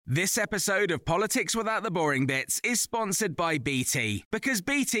This episode of Politics Without the Boring Bits is sponsored by BT, because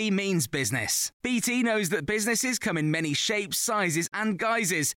BT means business. BT knows that businesses come in many shapes, sizes and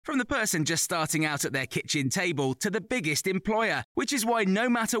guises, from the person just starting out at their kitchen table to the biggest employer, which is why no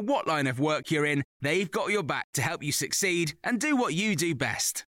matter what line of work you're in, they've got your back to help you succeed and do what you do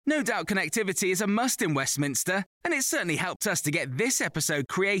best. No doubt connectivity is a must in Westminster, and it certainly helped us to get this episode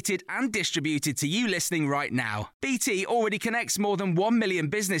created and distributed to you listening right now. BT already connects more than 1 million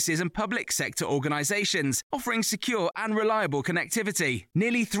businesses and public sector organisations, offering secure and reliable connectivity.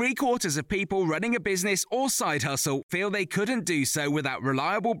 Nearly 3/4 of people running a business or side hustle feel they couldn't do so without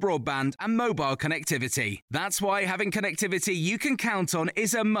reliable broadband and mobile connectivity. That's why having connectivity you can count on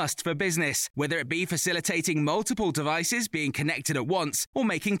is a must for business, whether it be facilitating multiple devices being connected at once or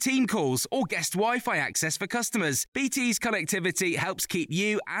making team calls or guest Wi-Fi access for customers. BT's connectivity helps keep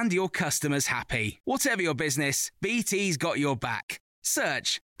you and your customers happy. Whatever your business, BT's got your back.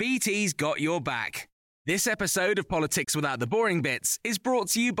 Search BT's got your back. This episode of Politics Without the Boring Bits is brought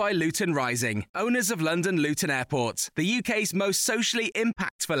to you by Luton Rising, owners of London Luton Airport, the UK's most socially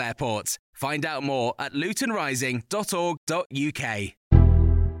impactful airport. Find out more at lutonrising.org.uk.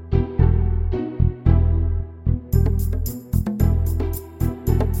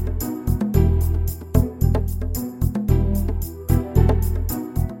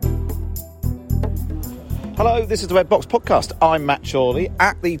 Hello, this is the Red Box Podcast. I'm Matt Chorley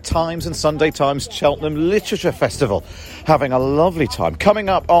at the Times and Sunday Times Cheltenham Literature Festival, having a lovely time. Coming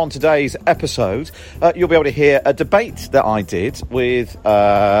up on today's episode, you'll be able to hear a debate that I did with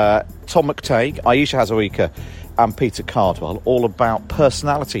Tom McTague, Ayesha Hazarika and Peter Cardwell, all about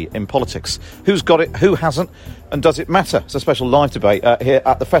personality in politics. Who's got it, who hasn't, and does it matter? It's a special live debate here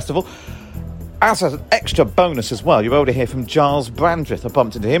at the festival. As an extra bonus as well, you'll be able to hear from Giles Brandreth. I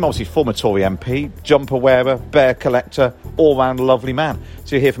bumped into him, obviously former Tory MP, jumper wearer, bear collector, all-round lovely man.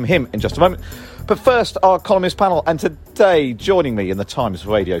 So you'll hear from him in just a moment. But first, our columnist panel, and today joining me in the Times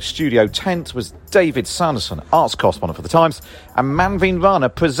Radio studio tent was David Sanderson, arts correspondent for the Times, and Manveen Rana,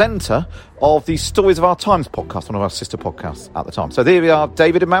 presenter of the Stories of Our Times podcast, one of our sister podcasts at the time. So there we are,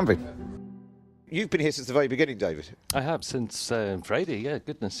 David and Manveen. You've been here since the very beginning, David. I have since Friday. Yeah,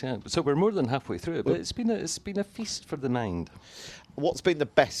 goodness, yeah. So we're more than halfway through it, but it's been a feast for the mind. What's been the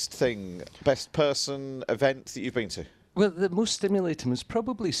best person, event that you've been to? Well, the most stimulating was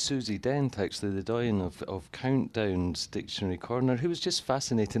probably Susie Dent, actually, the doyen of Countdown's Dictionary Corner, who was just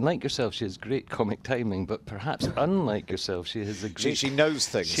fascinating. Like yourself, she has great comic timing, but perhaps unlike yourself, she has a great... She knows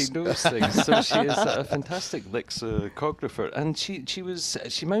things. She knows things, so she is a fantastic lexicographer. And she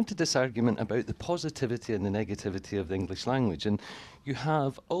mounted this argument about the positivity and the negativity of the English language. And you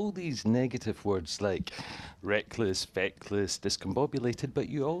have all these negative words like reckless, feckless, discombobulated, but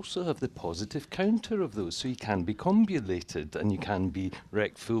you also have the positive counter of those. So you can be combulated and you can be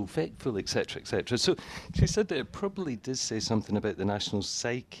wreckful, feckful, etc., etc. So she said that it probably did say something about the national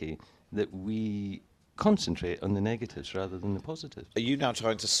psyche that we concentrate on the negatives rather than the positives. Are you now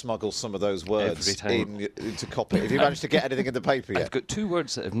trying to smuggle some of those words into copy? Have you managed to get anything in the paper yet? I've got two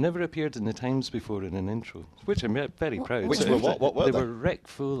words that have never appeared in the Times before in an intro, which I'm very proud of. Which were what? What were they? They were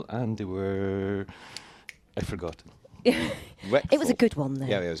wreckful and they were... I've forgotten. It was a good one, though.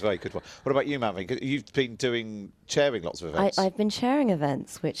 Yeah, it was a very good one. What about you, Manveen? You've been chairing lots of events. I've been chairing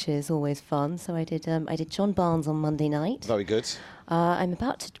events, which is always fun. So I did John Barnes on Monday night. Very good. I'm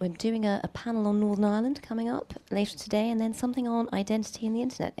doing a panel on Northern Ireland coming up later today, and then something on identity in the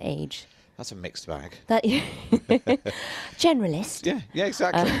internet age. That's a mixed bag. Generalist. Yeah,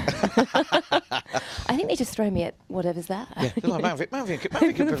 exactly. I think they just throw me at whatever's there. Yeah, like Manveen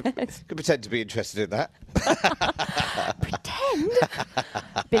could pretend to be interested in that. Pretend?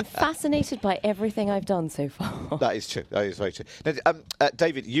 Been fascinated by everything I've done so far. That is true. That is very true. Now,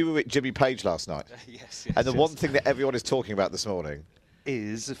 David, you were at Jimmy Page last night. Yes. And the one thing that everyone is talking about this morning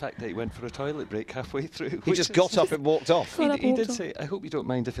is the fact that he went for a toilet break halfway through. He just got up and walked off. He did say, I hope you don't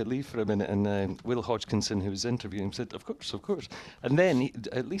mind if I leave for a minute. And Will Hodgkinson, who was interviewing him, said, of course. And then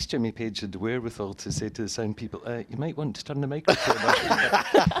at least Jimmy Page had the wherewithal to say to the sound people, you might want to turn the microphone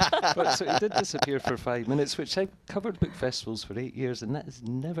off. But so he did disappear for 5 minutes, which I've covered book festivals for 8 years, and that has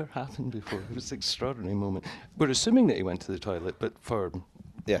never happened before. It was an extraordinary moment. We're assuming that he went to the toilet, but for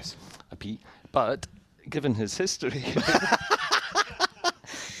a pee. But given his history...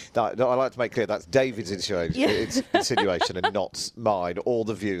 No, I like to make clear that's David's insinuation and not mine, or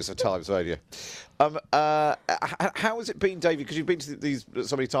the views of Times Radio. How has it been, David? Because you've been to these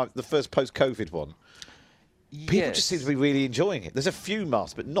so many times, the first post-COVID one. People just seem to be really enjoying it. There's a few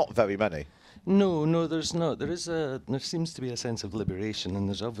masks, but not very many. No, there's not. There seems to be a sense of liberation, and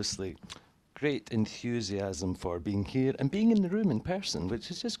there's obviously great enthusiasm for being here and being in the room in person, which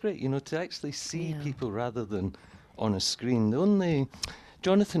is just great, you know, to actually see people rather than on a screen. The only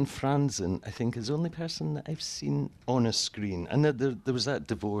Jonathan Franzen, I think, is the only person that I've seen on a screen. And there was that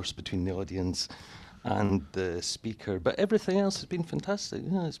divorce between the audience and the speaker, but everything else has been fantastic.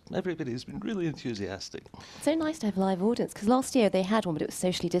 You know, everybody's been really enthusiastic. So nice to have a live audience, because last year they had one, but it was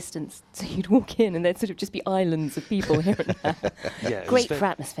socially distanced, so you'd walk in and there'd sort of just be islands of people here and there. Yeah, Great for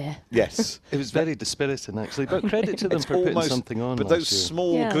atmosphere. Yes. It was very dispiriting, actually, but credit to them It's for putting almost- something on But last those year.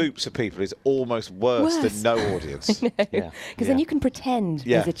 small groups of people is almost worse than no audience. Because Yeah. then you can pretend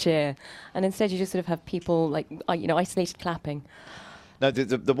Yeah. there's a cheer, and instead you just sort of have people like, isolated clapping. No,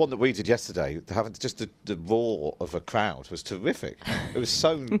 the one that we did yesterday, having just the roar of a crowd was terrific. It was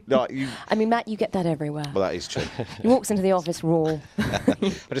so like you. I mean, Matt, you get that everywhere. Well, that is true. He walks into the office raw. I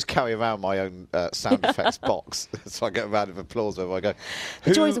just carry around my own sound effects box, so I get a round of applause wherever I go.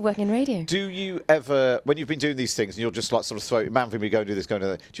 The joys of working in radio. Do you ever, when you've been doing these things, and you're just like sort of throwing, man, we go and do this, go and do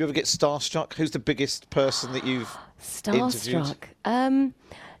that, do you ever get starstruck? Who's the biggest person that you've interviewed? Starstruck.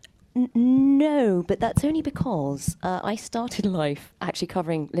 No, but that's only because I started life actually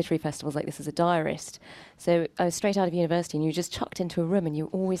covering literary festivals like this as a diarist. So I was straight out of university, and you just chucked into a room and you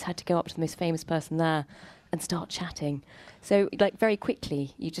always had to go up to the most famous person there and start chatting. So like very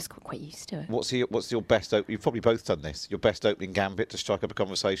quickly, you just got quite used to it. What's your best opening? You've probably both done this. Your best opening gambit to strike up a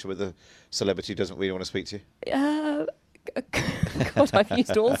conversation with a celebrity who doesn't really want to speak to you? God, I've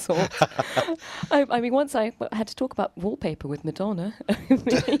used all sorts. I mean, once I had to talk about wallpaper with Madonna.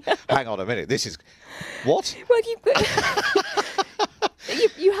 Hang on a minute. This is what? Well,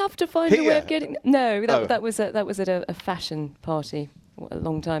 you have to find a way Here? of getting. No, Oh. that was at a fashion party a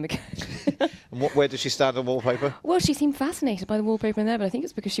long time ago. And where does she stand on wallpaper? Well, she seemed fascinated by the wallpaper in there, but I think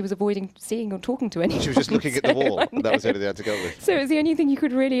it's because she was avoiding seeing or talking to anyone. She was just looking at the wall. I And that was the know. only thing I had to go with. So it was the only thing you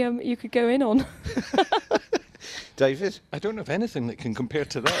could really you could go in on. David? I don't have anything that can compare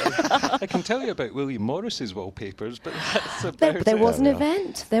to that. I can tell you about William Morris's wallpapers, but that's about There it. was an There we are.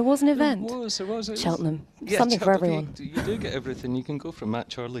 event. There was an event. There was. It was. Cheltenham. Yeah, Something for Cheltenham, everyone. You do get everything. You can go from Matt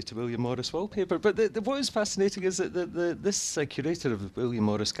Charley to William Morris wallpaper. But what is fascinating is that this curator of the William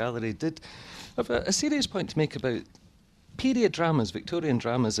Morris Gallery did have a serious point to make about period dramas, Victorian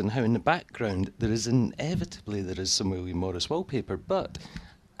dramas, and how in the background there is some William Morris wallpaper. But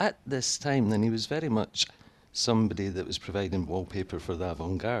at this time, then, he was very much somebody that was providing wallpaper for the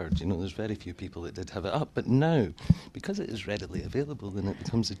avant-garde. You know, there's very few people that did have it up. But now, because it is readily available, then it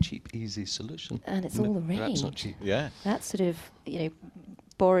becomes a cheap, easy solution. And it's all the Perhaps not rage. cheap. Yeah. That's sort of,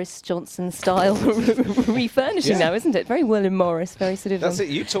 Boris Johnson style refurnishing now, isn't it? Very William Morris, very sort of. That's it.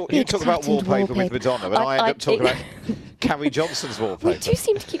 You talk big about patterned wallpaper with Madonna, but I end up talking about Carrie Johnson's We wallpaper. do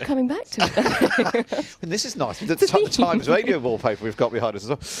seem to keep coming back to it. And this is nice. The Times Radio wallpaper we've got behind us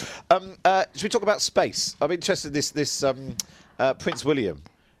as well. Should we talk about space? I'm interested in this Prince William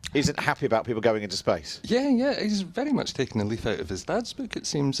isn't happy about people going into space. Yeah, he's very much taken a leaf out of his dad's book, it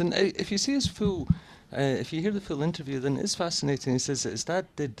seems. And if you see his if you hear the full interview, then it's fascinating. He says that his dad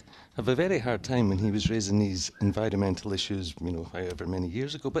did have a very hard time when he was raising these environmental issues, however many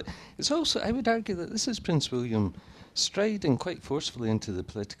years ago. But it's also, I would argue that this is Prince William striding quite forcefully into the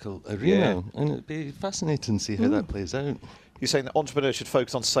political arena. And it'd be fascinating to see how that plays out. You're saying that entrepreneurs should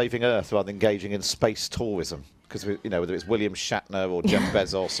focus on saving Earth rather than engaging in space tourism? Because, whether it's William Shatner or Jeff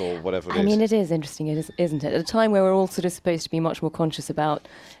Bezos or whatever it is. I mean, it is interesting, isn't it? At a time where we're all sort of supposed to be much more conscious about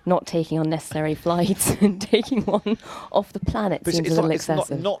not taking unnecessary flights and taking one off the planet But seems a little excessive.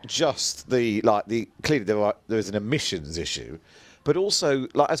 It's not just clearly there is an emissions issue, but also,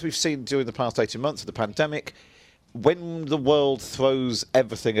 as we've seen during the past 18 months of the pandemic, when the world throws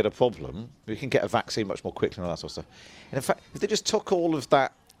everything at a problem, we can get a vaccine much more quickly and all that sort of stuff. And in fact, if they just took all of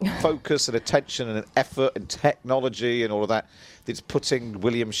that focus and attention and effort and technology and all of that that's putting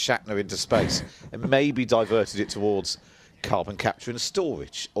William Shatner into space and maybe diverted it towards carbon capture and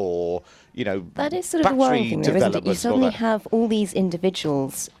storage or, that is sort of the worrying thing, though, isn't it? You development and all suddenly that. have all these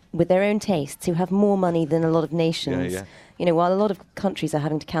individuals with their own tastes who have more money than a lot of nations. Yeah. While a lot of countries are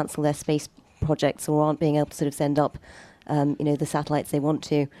having to cancel their space projects or aren't being able to sort of send up, the satellites they want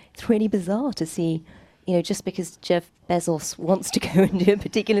to, it's really bizarre to see. Just because Jeff Bezos wants to go and do a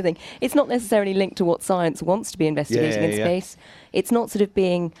particular thing, it's not necessarily linked to what science wants to be investigating in space. It's not sort of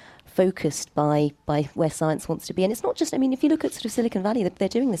being focused by where science wants to be. And it's not just, if you look at sort of Silicon Valley, they're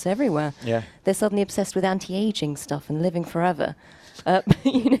doing this everywhere. Yeah. They're suddenly obsessed with anti-aging stuff and living forever.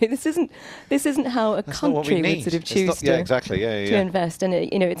 This isn't how a That's not what we country would need. sort of It's choose not- to, yeah, exactly. to invest. And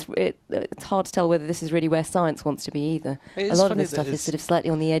it's hard to tell whether this is really where science wants to be either. It A is lot of funny this that stuff is it's- sort of slightly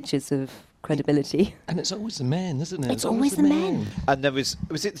on the edges of credibility. And it's always the men, isn't it? It's always the men. And there was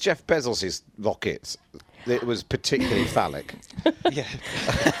it Jeff Bezos' rockets? It was particularly phallic. Yeah.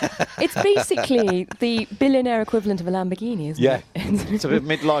 It's basically the billionaire equivalent of a Lamborghini, isn't it? It's a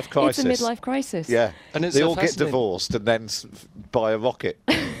midlife crisis. It's a midlife crisis. Yeah, And it's they so all get fascinating. divorced and then buy a rocket.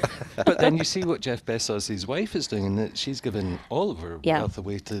 But then you see what Jeff Bezos' wife is doing, and that she's given all of her Yeah. wealth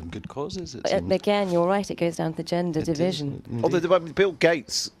away to good causes. It But seems. again, you're right, it goes down to the gender It is, division. indeed. Although Bill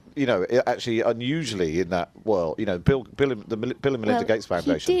Gates, actually unusually in that world, the Bill and Melinda Gates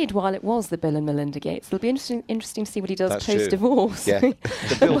Foundation. He did while it was the Bill and Melinda Gates. It'll be interesting to see what he does That's true. post-divorce. Yeah.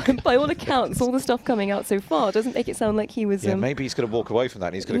 The Bill- By all accounts, all the stuff coming out so far doesn't make it sound like he was... Yeah, maybe he's going to walk away from that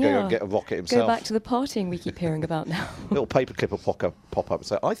and he's going to go and get a rocket himself. Go back to the partying we keep hearing about now. Little paperclip will pop up and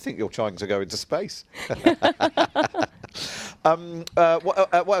say, I think you're trying to go into space. What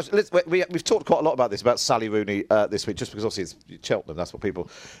else? We've talked quite a lot about this, about Sally Rooney this week, just because obviously it's Cheltenham. That's what people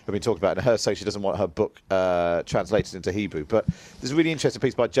have been talking about. And her saying she doesn't want her book translated into Hebrew. But there's a really interesting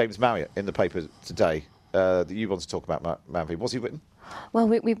piece by James Marriott in the paper today that you want to talk about, Manvi. What's he written? Well,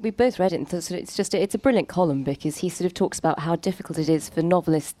 we both read it, and it's a brilliant column because he sort of talks about how difficult it is for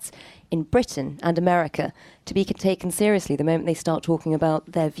novelists in Britain and America to be taken seriously the moment they start talking about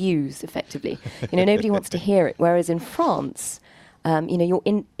their views, effectively. Nobody wants to hear it, whereas in France,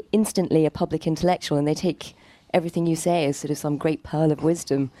 you're instantly a public intellectual and they take everything you say as sort of some great pearl of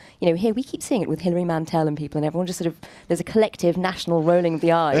wisdom. Here we keep seeing it with Hilary Mantel and people, and everyone just sort of, there's a collective national rolling of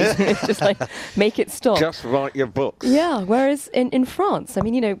the eyes. It's just like, make it stop. Just write your books. Yeah, whereas in France, I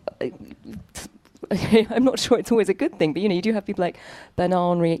mean, I'm not sure it's always a good thing, but you do have people like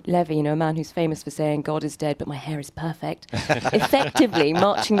Bernard-Henri Lévy, a man who's famous for saying God is dead but my hair is perfect, effectively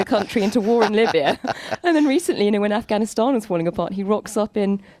marching the country into war in Libya. And then recently, when Afghanistan was falling apart, he rocks up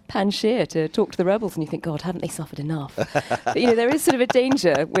in Panjshir to talk to the rebels, and you think, God, haven't they suffered enough? But there is sort of a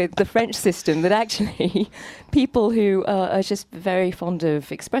danger with the French system that actually people who are just very fond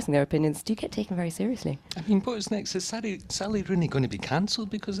of expressing their opinions do get taken very seriously. I mean, what's next? Is Sally Rooney going to be cancelled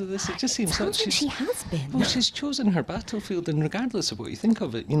because of this? It just seems like She has been. Well, she's chosen her battlefield, and regardless of what you think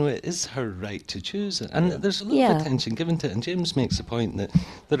of it, it is her right to choose it. And there's a lot of attention given to it. And James makes the point that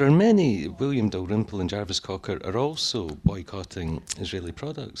there are many, William Dalrymple and Jarvis Cocker are also boycotting Israeli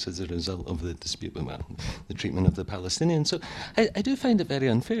products as a result of the dispute about the treatment of the Palestinians. So I do find it very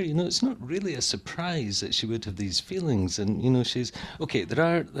unfair. It's not really a surprise that she would have these feelings. And, she's... Okay, there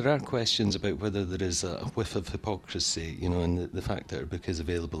are questions about whether there is a whiff of hypocrisy, in the fact that her book is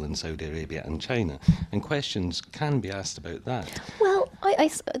available in Saudi Arabia and China. And questions can be asked about that. Well,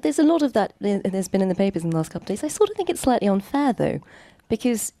 there's a lot of that there's been in the papers in the last couple of days. I sort of think it's slightly unfair, though,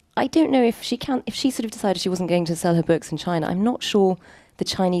 because I don't know if she sort of decided she wasn't going to sell her books in China, I'm not sure the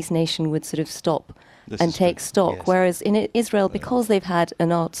Chinese nation would sort of stop and take stock. Yes. Whereas in Israel, because they've had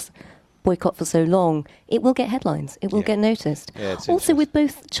an arts boycott for so long, it will get headlines. It will get noticed. Yeah, also, with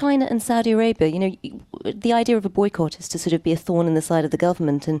both China and Saudi Arabia, the idea of a boycott is to sort of be a thorn in the side of the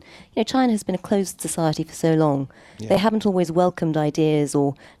government. And, China has been a closed society for so long. Yeah. They haven't always welcomed ideas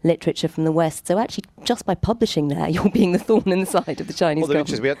or literature from the West. So actually, just by publishing there, you're being the thorn in the side of the Chinese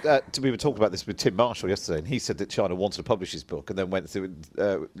government. We were talking about this with Tim Marshall yesterday, and he said that China wanted to publish his book and then went through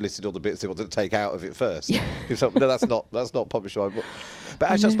and listed all the bits they wanted to take out of it first. Yeah. So, no, that's not published. But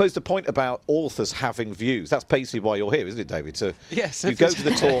actually, I suppose the point about authors having views, that's basically why you're here, isn't it, David? So yes, you go to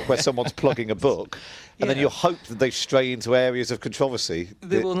the talk where someone's plugging a book, and then you hope that they stray into areas of controversy.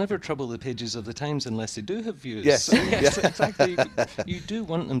 They will never trouble the pages of the Times unless they do have views. Yes, so, yes, exactly. You do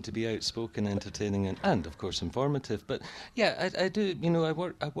want them to be outspoken, entertaining, and of course informative. But yeah, I do. I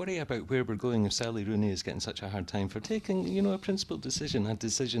worry about where we're going if Sally Rooney is getting such a hard time for taking, a principled decision, a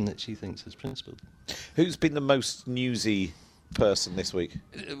decision that she thinks is principled. Who's been the most newsy person this week?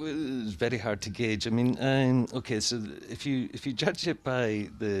 It was very hard to gauge. I mean, so if you judge it by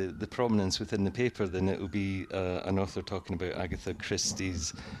the prominence within the paper, then it will be an author talking about Agatha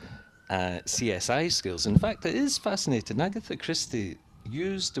Christie's CSI skills. In fact, it is fascinating. Agatha Christie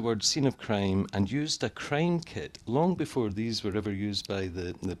used the word scene of crime and used a crime kit long before these were ever used by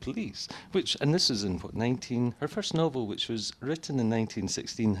the police, and this is in her first novel, which was written in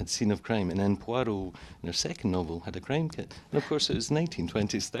 1916, had scene of crime, and then Poirot, in her second novel, had a crime kit. And of course it was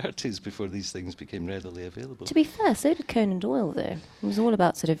 1920s, 30s before these things became readily available. To be fair, so did Conan Doyle, though. It was all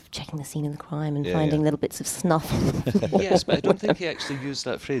about sort of checking the scene of the crime and finding little bits of snuff on the floor. Yes, but I don't think he actually used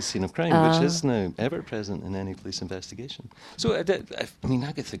that phrase, scene of crime, which is now ever present in any police investigation. So I mean,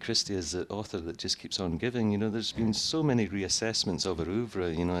 Agatha Christie is the author that just keeps on giving. There's been so many reassessments of her oeuvre,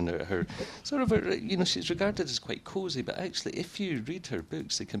 and her sort of, she's regarded as quite cosy, but actually, if you read her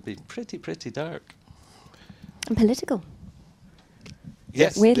books, they can be pretty dark. And political.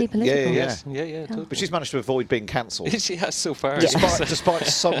 Yes. Weirdly political. Yeah. Totally. But she's managed to avoid being cancelled. She has so far. Despite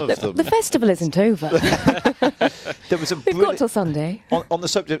some of them. The festival isn't over. There was a We've got till Sunday. on the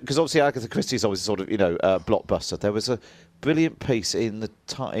subject, because obviously Agatha Christie is always sort of, blockbuster. There was a brilliant piece in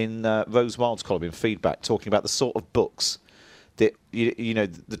Rose Wild's column in Feedback talking about the sort of books that,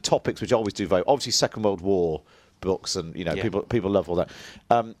 the topics which always do very, obviously Second World War books, and people love all that.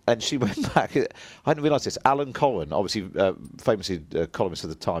 And she went back. I hadn't realised this. Alan Coren, obviously famously columnist of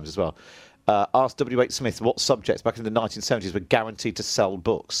the Times as well, asked W.H. Smith what subjects back in the 1970s were guaranteed to sell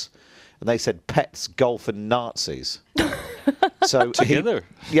books, and they said pets, golf, and Nazis. So together.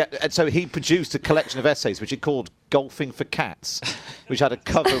 And so he produced a collection of essays which he called Golfing for Cats, which had a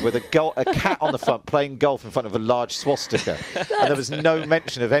cover with a cat on the front playing golf in front of a large swastika. And there was no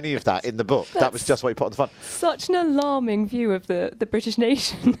mention of any of that in the book. That was just what he put on the front. Such an alarming view of the British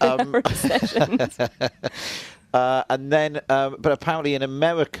nation. And then, but apparently in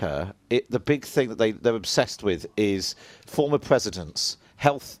America, the big thing that they're obsessed with is former presidents,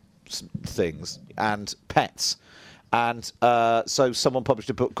 health things, and pets. And so someone published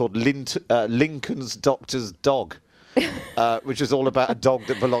a book called Lincoln's Doctor's Dog, which is all about a dog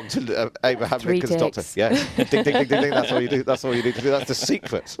that belonged to Abraham Lincoln's doctor. Yeah, ding, ding, ding, ding, ding. That's all you do. That's all you need to do. That's the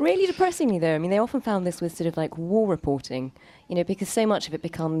secret. Really depressingly, though, I mean, they often found this with sort of like war reporting, because so much of it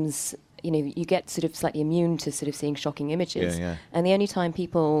becomes, you get sort of slightly immune to sort of seeing shocking images. Yeah. And the only time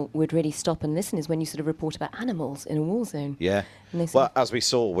people would really stop and listen is when you sort of report about animals in a war zone. Yeah. Well, as we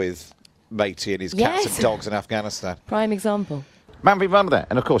saw with Matey and his cats and dogs in Afghanistan. Prime example. Man v Run there.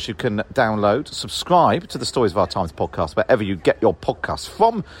 And of course you can download, subscribe to the Stories of Our Times podcast wherever you get your podcasts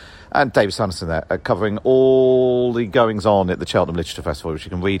from. And David Sanderson there covering all the goings on at the Cheltenham Literature Festival, which you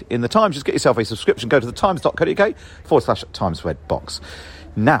can read in the Times. Just get yourself a subscription. Go to thetimes.co.uk/Times Red Box.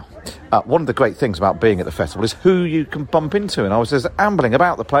 Now, one of the great things about being at the festival is who you can bump into. And I was just ambling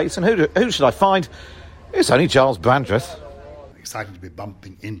about the place, and who should I find? It's only Giles Brandreth. Excited to be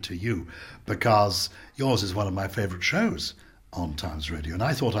bumping into you because yours is one of my favourite shows on Times Radio, and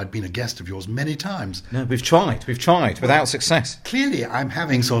I thought I'd been a guest of yours many times. No, we've tried without success. Clearly, I'm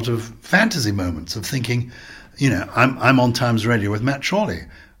having sort of fantasy moments of thinking, I'm on Times Radio with Matt Chorley.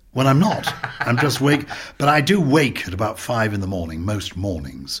 When I'm not, I'm just wake. But I do wake at about 5 a.m, most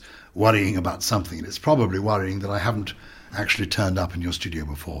mornings, worrying about something, and it's probably worrying that I haven't actually turned up in your studio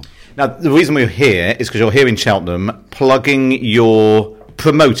before. Now, the reason we're here is because you're here in Cheltenham promoting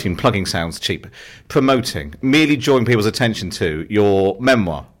sounds cheap, merely drawing people's attention to your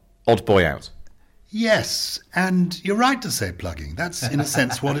memoir, Odd Boy Out. Yes, and you're right to say plugging. That's, in a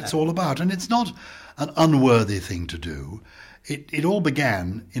sense, what it's all about. And it's not an unworthy thing to do. It all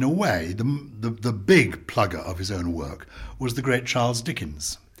began, in a way, the big plugger of his own work was the great Charles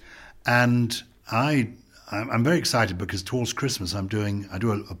Dickens. And I'm very excited because towards Christmas I do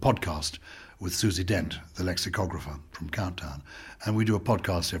a podcast with Susie Dent, the lexicographer from Countdown, and we do a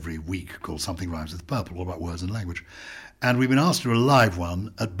podcast every week called Something Rhymes with Purple, all about words and language. And we've been asked to do a live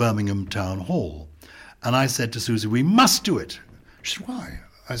one at Birmingham Town Hall. And I said to Susie, we must do it. She said, why?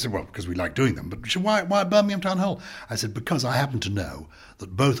 I said, well, because we like doing them. But she said, why Birmingham Town Hall? I said, because I happen to know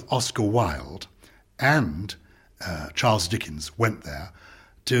that both Oscar Wilde and Charles Dickens went there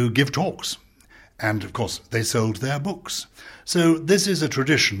to give talks. And, of course, they sold their books. So this is a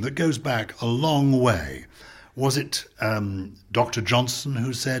tradition that goes back a long way. Was it Dr. Johnson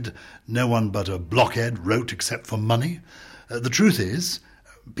who said, no one but a blockhead wrote except for money? The truth is,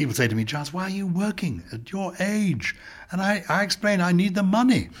 people say to me, Giles, why are you working at your age? And I explain, I need the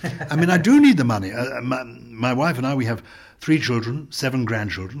money. I mean, I do need the money. My wife and I, we have 3 children, 7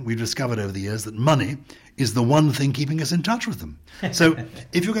 grandchildren. We've discovered over the years that money is the one thing keeping us in touch with them. So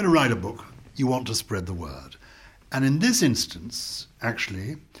if you're going to write a book, you want to spread the word. And in this instance,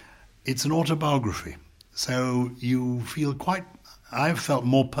 actually, it's an autobiography. So you feel I've felt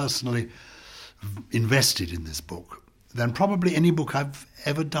more personally invested in this book than probably any book I've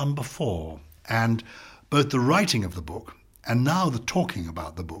ever done before. And both the writing of the book and now the talking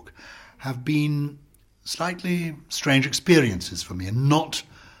about the book have been slightly strange experiences for me and not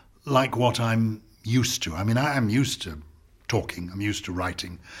like what I'm used to. I mean, I am used to talking, I'm used to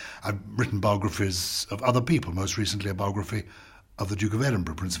writing. I've written biographies of other people, most recently a biography of the Duke of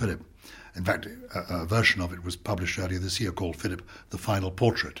Edinburgh, Prince Philip. In fact, a version of it was published earlier this year called Philip, the Final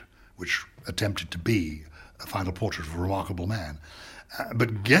Portrait, which attempted to be a final portrait of a remarkable man.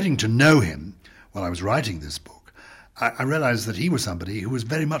 But getting to know him when I was writing this book, I realized that he was somebody who was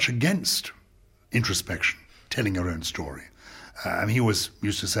very much against introspection, telling your own story. He always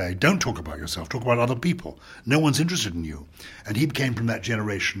used to say, don't talk about yourself, talk about other people. No one's interested in you. And he came from that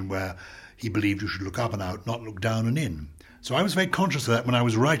generation where he believed you should look up and out, not look down and in. So I was very conscious of that when I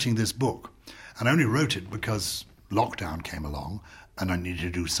was writing this book. And I only wrote it because lockdown came along and I needed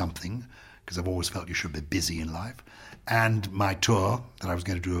to do something, because I've always felt you should be busy in life. And my tour that I was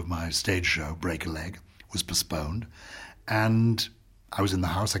going to do of my stage show, Break a Leg, was postponed. And I was in the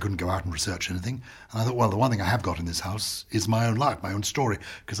house, I couldn't go out and research anything. And I thought, well, the one thing I have got in this house is my own life, my own story,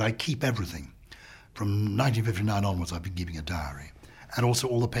 because I keep everything. From 1959 onwards, I've been keeping a diary. And also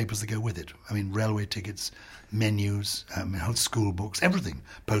all the papers that go with it. I mean, railway tickets, menus, school books, everything.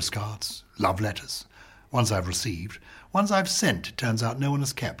 Postcards, love letters. Ones I've received. Ones I've sent, it turns out no one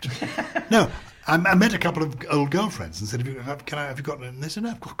has kept. No, I met a couple of old girlfriends and said, have you got... And they said,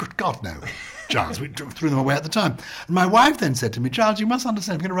 no, good God, no. Charles, we threw them away at the time. And my wife then said to me, Charles, you must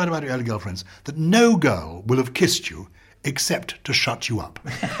understand, I'm going to write about your early girlfriends, that no girl will have kissed you except to shut you up.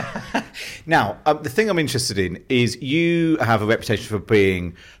 Now, the thing I'm interested in is you have a reputation for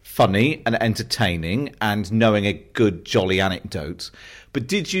being funny and entertaining and knowing a good, jolly anecdote. But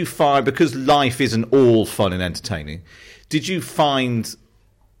did you find, because life isn't all fun and entertaining, did you find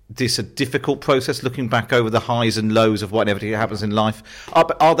this a difficult process, looking back over the highs and lows of whatever happens in life?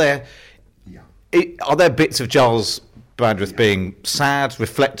 Are there bits of Giles Brandreth being sad,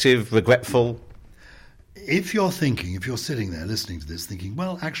 reflective, regretful? If you're sitting there listening to this thinking,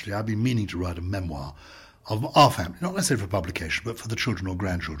 well, actually, I've been meaning to write a memoir of our family, not necessarily for publication, but for the children or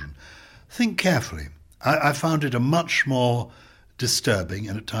grandchildren, think carefully. I found it a much more disturbing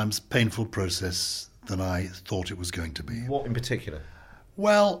and at times painful process than I thought it was going to be. What in particular?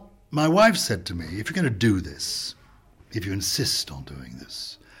 Well, my wife said to me, if you're going to do this, if you insist on doing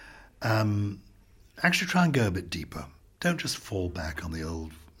this, actually try and go a bit deeper. Don't just fall back on the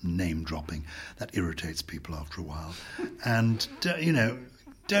old name dropping. That irritates people after a while. And,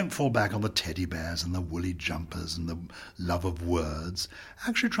 don't fall back on the teddy bears and the woolly jumpers and the love of words.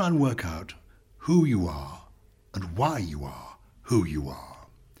 Actually try and work out who you are and why you are who you are.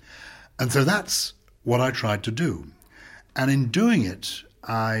 And so that's what I tried to do. And in doing it,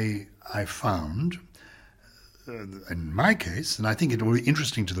 I found, in my case, and I think it will be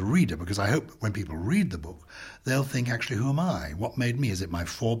interesting to the reader, because I hope when people read the book, they'll think, actually, who am I? What made me? Is it my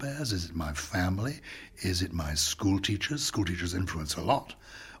forebears? Is it my family? Is it my school teachers? School teachers influence a lot.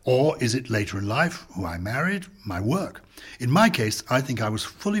 Or is it later in life, who I married, my work? In my case, I think I was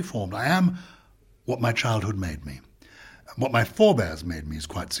fully formed. I am what my childhood made me. What my forebears made me is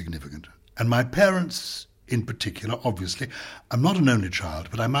quite significant. And my parents in particular, obviously. I'm not an only child,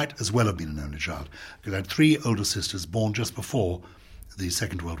 but I might as well have been an only child, because I had 3 older sisters born just before the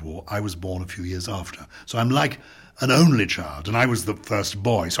Second World War. I was born a few years after. So I'm like an only child, and I was the first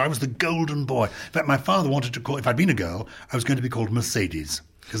boy. So I was the golden boy. In fact, my father wanted to call, if I'd been a girl, I was going to be called Mercedes,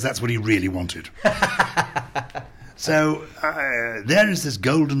 because that's what he really wanted. So there is this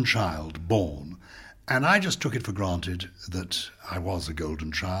golden child born, and I just took it for granted that I was a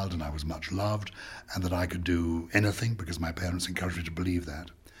golden child and I was much loved and that I could do anything, because my parents encouraged me to believe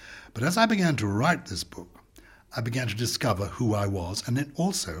that. But as I began to write this book, I began to discover who I was, and then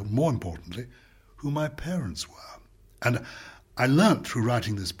also, more importantly, who my parents were. And I learnt through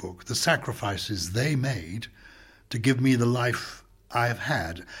writing this book the sacrifices they made to give me the life I have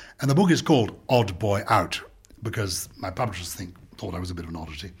had. And the book is called Odd Boy Out, because my publishers thought I was a bit of an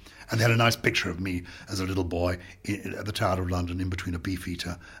oddity. And they had a nice picture of me as a little boy at the Tower of London in between a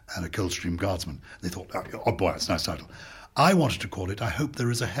Beefeater and a Coldstream Guardsman. They thought, oh, Odd Boy, that's a nice title. I wanted to call it I Hope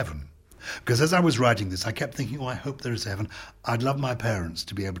There Is a Heaven. Because as I was writing this, I kept thinking, oh, I hope there is a heaven. I'd love my parents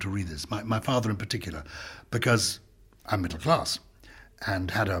to be able to read this, my father in particular, because I'm middle class and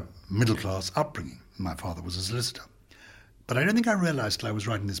had a middle class upbringing. My father was a solicitor. But I don't think I realized till I was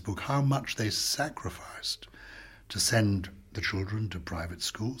writing this book how much they sacrificed to send the children to private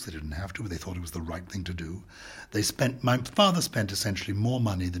schools. They didn't have to, but they thought it was the right thing to do. My father spent essentially more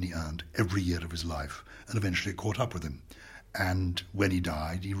money than he earned every year of his life, and eventually it caught up with him. And when he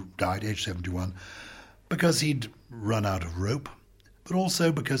died age 71, because he'd run out of rope, but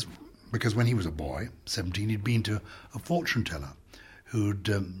also because when he was a boy, 17, he'd been to a fortune teller who'd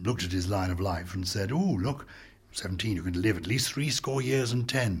looked at his line of life and said, oh, look, 17, you're going to live at least 70 years and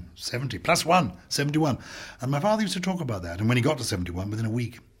 10, 70, plus 1, 71. And my father used to talk about that. And when he got to 71, within a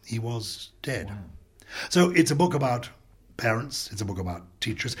week, he was dead. Wow. So it's a book about parents, it's a book about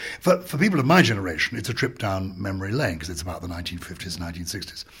teachers. For people of my generation, it's a trip down memory lane, because it's about the 1950s,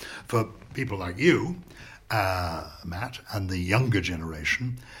 1960s. For people like you, Matt, and the younger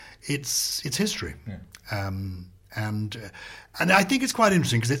generation, it's history. Yeah. And I think it's quite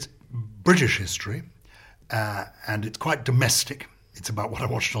interesting, because it's British history, and it's quite domestic. It's about what I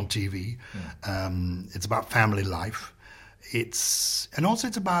watched on TV. Yeah. It's about family life. It's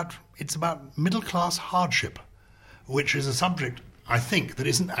about middle class hardship. which is a subject, I think, that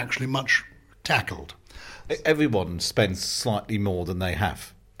isn't actually much tackled. Everyone spends slightly more than they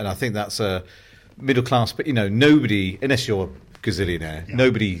have. And I think that's a middle class, but, nobody, unless you're a gazillionaire,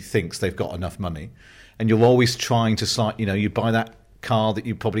 nobody thinks they've got enough money. And you're always trying to, you buy that car that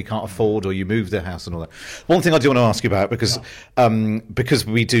you probably can't afford, or you move the house and all that. One thing I do want to ask you about, because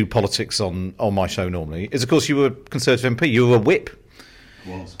we do politics on my show normally, is, of course, you were a Conservative MP. You were a whip.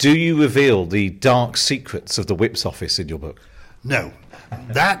 Was. Do you reveal the dark secrets of the whip's office in your book? No.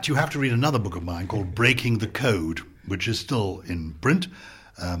 That, you have to read another book of mine called Breaking the Code, which is still in print,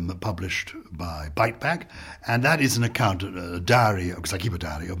 published by Bite Bag. And that is an account, a diary, because I keep a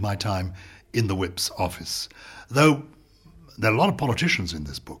diary, of my time in the whip's office. Though there are a lot of politicians in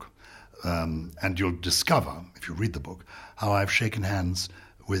this book, and you'll discover, if you read the book, how I've shaken hands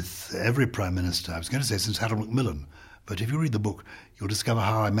with every Prime Minister, I was going to say since Harold Macmillan, but if you read the book, you'll discover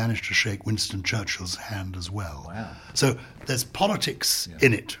how I managed to shake Winston Churchill's hand as well. Wow. So there's politics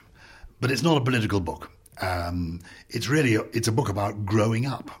in it, but it's not a political book. It's really it's a book about growing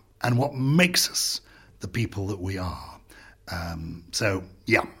up and what makes us the people that we are.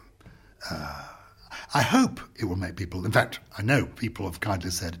 I hope it will make people, in fact, I know people have kindly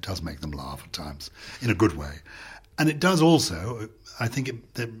said it does make them laugh at times, in a good way. And it does also, I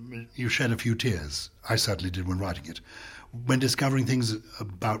think that you shed a few tears. I certainly did when writing it. When discovering things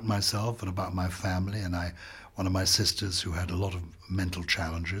about myself and about my family, and one of my sisters who had a lot of mental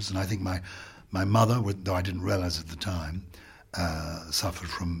challenges, and I think my mother, though I didn't realize at the time, suffered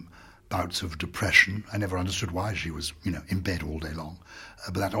from bouts of depression. I never understood why she was, in bed all day long.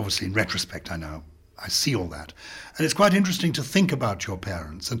 But that obviously, in retrospect, I see all that. And it's quite interesting to think about your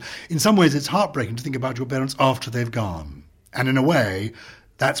parents. And in some ways, it's heartbreaking to think about your parents after they've gone. And in a way,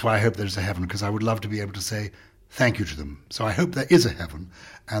 that's why I hope there's a heaven, because I would love to be able to say thank you to them. So I hope there is a heaven,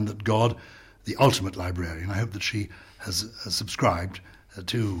 and that God, the ultimate librarian, I hope that she has subscribed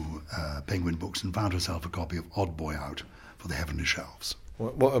to Penguin Books and found herself a copy of Odd Boy Out for the heavenly shelves.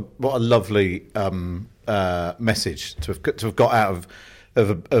 What a lovely message to have got out of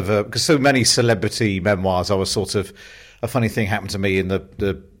because so many celebrity memoirs are a funny thing happened to me in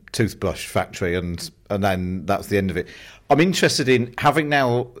the toothbrush factory, and then that's the end of it. I'm interested in, having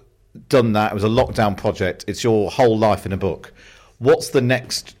now done that, it was a lockdown project, it's your whole life in a book. What's the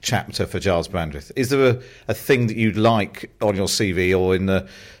next chapter for Giles Brandreth? Is there a thing that you'd like on your CV, or in the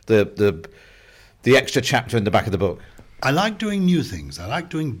extra chapter in the back of the book? I like doing new things. I like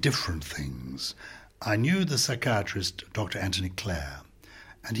doing different things. I knew the psychiatrist, Dr. Anthony Clare,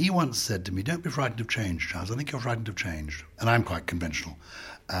 and he once said to me, "Don't be frightened of change, Giles. I think you're frightened of change." And I'm quite conventional.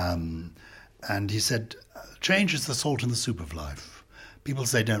 And he said, change is the salt in the soup of life. People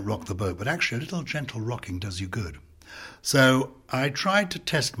say don't rock the boat, but actually a little gentle rocking does you good. So I tried to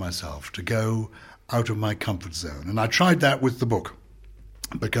test myself to go out of my comfort zone. And I tried that with the book.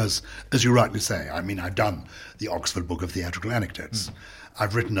 Because, as you rightly say, I've done the Oxford Book of Theatrical Anecdotes.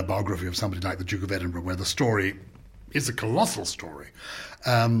 I've written a biography of somebody like the Duke of Edinburgh, where the story is a colossal story.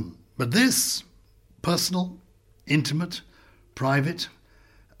 But this, personal, intimate, private,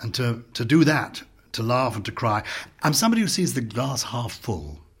 and to do that, to laugh and to cry. I'm somebody who sees the glass half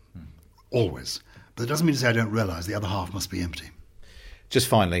full, always. But it doesn't mean to say I don't realise the other half must be empty. Just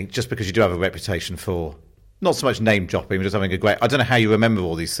finally, just because you do have a reputation for not so much name dropping, but just having a great... I don't know how you remember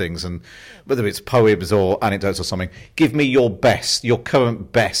all these things, and whether it's poems or anecdotes or something. Give me your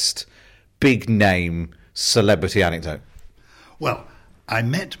current best, big name celebrity anecdote. Well, I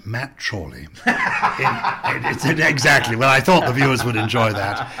met Matt Chorley. Exactly. Well, I thought the viewers would enjoy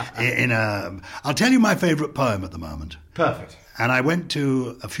that. I'll tell you my favourite poem at the moment. Perfect. And I went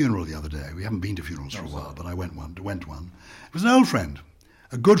to a funeral the other day. We haven't been to funerals for a while, but I went one. It was an old friend,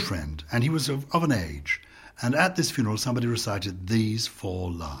 a good friend, and he was of an age. And at this funeral, somebody recited these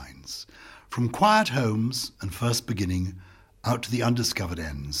 4 lines. From quiet homes and first beginning, out to the undiscovered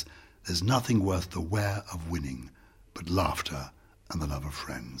ends, there's nothing worth the wear of winning but laughter and the love of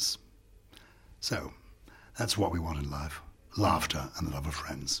friends. So, that's what we want in life. Laughter and the love of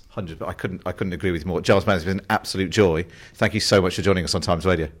friends. 100, but I couldn't agree with you more. Giles Brandreth, it's been an absolute joy. Thank you so much for joining us on Times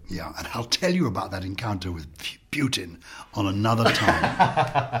Radio. Yeah, and I'll tell you about that encounter with Putin on another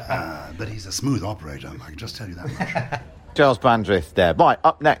time. But he's a smooth operator, I can just tell you that much. Giles Brandreth there. Right,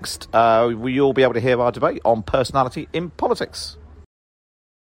 up next, you'll be able to hear our debate on personality in politics.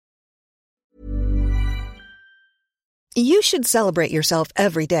 You should celebrate yourself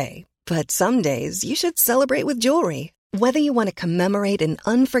every day, but some days you should celebrate with jewelry. Whether you want to commemorate an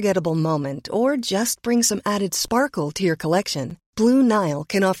unforgettable moment or just bring some added sparkle to your collection, Blue Nile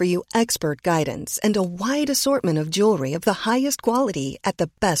can offer you expert guidance and a wide assortment of jewelry of the highest quality at the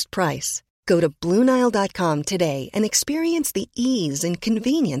best price. Go to BlueNile.com today and experience the ease and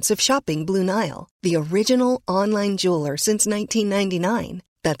convenience of shopping Blue Nile, the original online jeweler since 1999.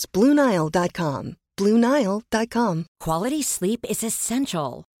 That's BlueNile.com. BlueNile.com. Quality sleep is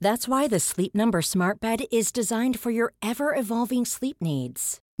essential. That's why the Sleep Number Smart Bed is designed for your ever-evolving sleep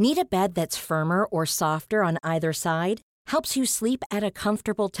needs. Need a bed that's firmer or softer on either side? Helps you sleep at a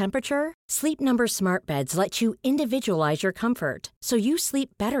comfortable temperature? Sleep Number Smart Beds let you individualize your comfort, so you sleep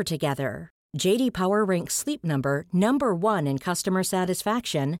better together. J.D. Power ranks Sleep Number number 1 in customer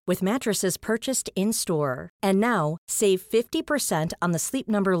satisfaction with mattresses purchased in-store. And now, save 50% on the Sleep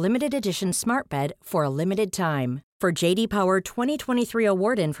Number Limited Edition Smart Bed for a limited time. For J.D. Power 2023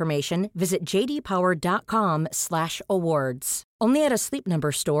 award information, visit jdpower.com/awards. Only at a Sleep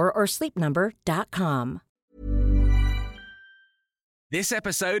Number store or sleepnumber.com. This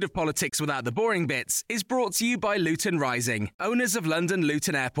episode of Politics Without the Boring Bits is brought to you by Luton Rising, owners of London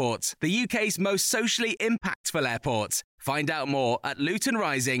Luton Airport, the UK's most socially impactful airport. Find out more at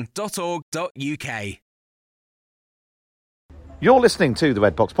lutonrising.org.uk. You're listening to the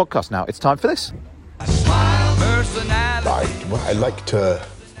Red Box Podcast now. It's time for this. I like to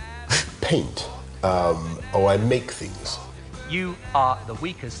paint, or I make things. You are the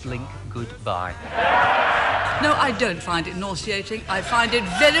weakest link. Goodbye. No, I don't find it nauseating. I find it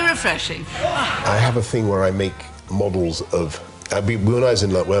very refreshing. I have a thing where I make models of... when I was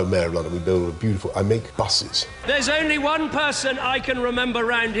in Mayor of London, we built I make buses. There's only one person I can remember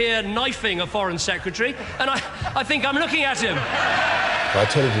round here knifing a foreign secretary, and I think I'm looking at him. I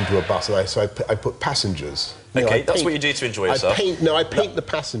turn it into a bus, and I put passengers. Okay, that's what you do to enjoy yourself. I paint the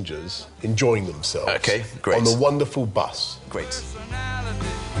passengers enjoying themselves. Okay, great. On the wonderful bus. Great.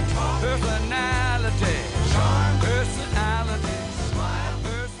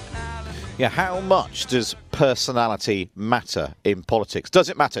 Yeah, how much does personality matter in politics? Does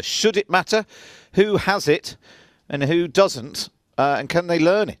it matter? Should it matter? Who has it and who doesn't? And can they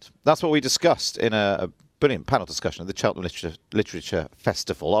learn it? That's what we discussed in a brilliant panel discussion at the Cheltenham Literature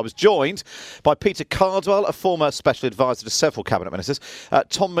Festival. I was joined by Peter Cardwell, a former special advisor to several cabinet ministers,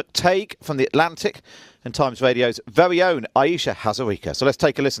 Tom McTague from The Atlantic, and Times Radio's very own Ayesha Hazarika. So let's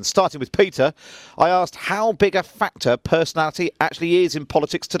take a listen. Starting with Peter, I asked how big a factor personality actually is in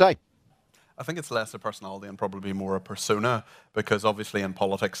politics today. I think it's less a personality and probably more a persona, because obviously in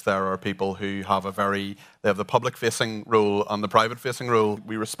politics there are people who have they have the public-facing role and the private-facing role.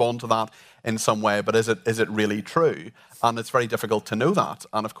 We respond to that in some way, but is it really true? And it's very difficult to know that.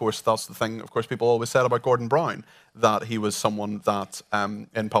 And of course, that's the thing, of course, people always said about Gordon Brown, that he was someone that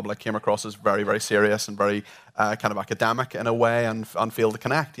in public came across as very, very serious and very kind of academic in a way and failed to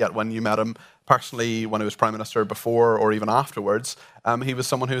connect. Yet when you met him personally, when he was Prime Minister before or even afterwards, he was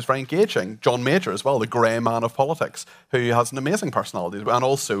someone who was very engaging. John Major as well, the grey man of politics, who has an amazing personality. And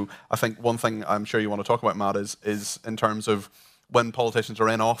also, I think one thing I'm sure you want to talk about, Matt, is in terms of when politicians are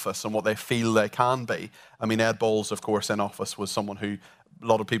in office and what they feel they can be. I mean, Ed Balls, of course, in office was someone who a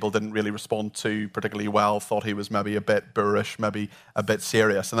lot of people didn't really respond to particularly well, thought he was maybe a bit boorish, maybe a bit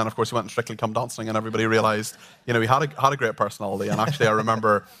serious. And then, of course, he went and Strictly Come Dancing and everybody realised, he had a great personality. And actually, I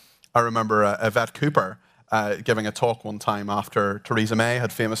remember Yvette Cooper giving a talk one time after Theresa May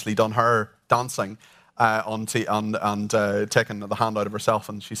had famously done her dancing and taken the hand out of herself.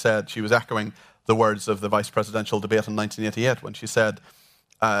 And she said she was echoing the words of the vice presidential debate in 1988 when she said,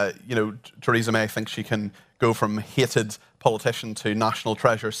 Theresa May thinks she can go from hated politician to national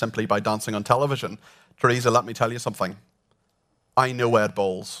treasure simply by dancing on television. Theresa, let me tell you something. I know Ed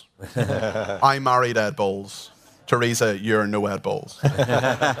Balls. I married Ed Balls. Theresa, you're no Ed Balls.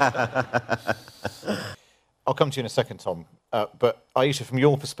 I'll come to you in a second, Tom. But Ayesha, from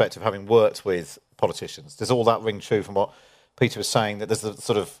your perspective, having worked with politicians, does all that ring true from what Peter was saying, that there's the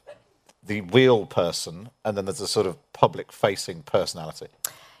sort of the real person and then there's a sort of public-facing personality?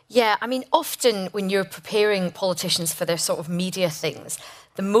 Yeah, I mean, often when you're preparing politicians for their sort of media things,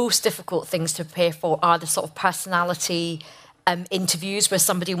 the most difficult things to prepare for are the sort of personality interviews where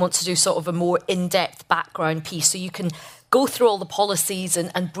somebody wants to do sort of a more in-depth background piece. So you can go through all the policies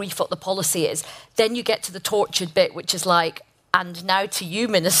and brief what the policy is. Then you get to the tortured bit, which is like, and now to you,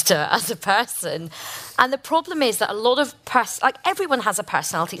 Minister, as a person. And the problem is that a lot of everyone has a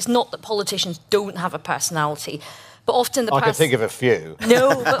personality. It's not that politicians don't have a personality. But often I can think of a few.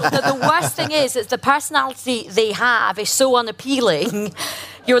 No, but the worst thing is the personality they have is so unappealing.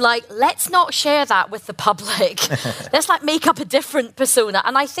 You're like, let's not share that with the public. Let's make up a different persona.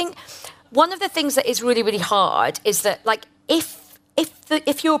 And I think one of the things that is really, really hard is that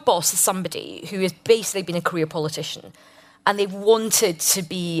if your boss is somebody who has basically been a career politician and they've wanted to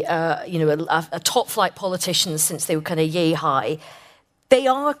be a top flight politician since they were kind of yay high, they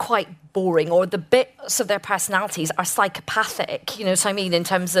are quite boring, or the bits of their personalities are psychopathic, you know what I mean, in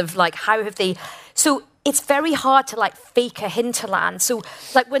terms of, like, how have they... So it's very hard to, like, fake a hinterland. So,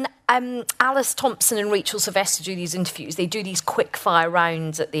 like, when Alice Thompson and Rachel Sylvester do these interviews, they do these quick-fire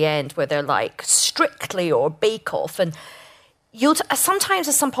rounds at the end where they're, like, Strictly or Bake Off, and sometimes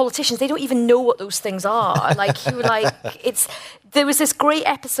as some politicians, they don't even know what those things are. Like, there was this great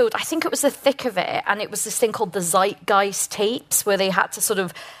episode, I think it was The Thick of It, and it was this thing called the Zeitgeist tapes, where they had to sort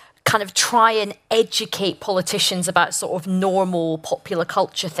of kind of try and educate politicians about sort of normal popular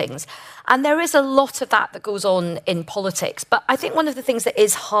culture things. And there is a lot of that goes on in politics. But I think one of the things that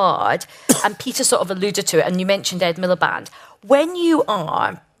is hard, and Peter sort of alluded to it, and you mentioned Ed Miliband, when you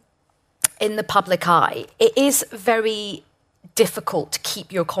are in the public eye, it is very difficult to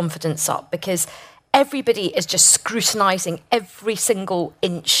keep your confidence up, because everybody is just scrutinising every single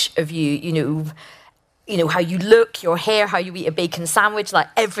inch of you, you know, how you look, your hair, how you eat a bacon sandwich, like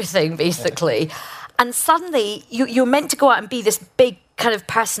everything, basically. Yeah. And suddenly, you're meant to go out and be this big kind of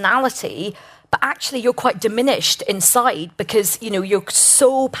personality, but actually you're quite diminished inside because, you know, you're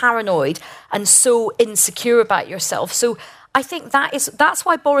so paranoid and so insecure about yourself. So I think that's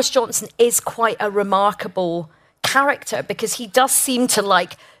why Boris Johnson is quite a remarkable character, because he does seem to,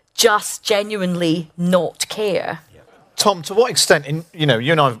 like, just genuinely not care. Tom, to what extent, you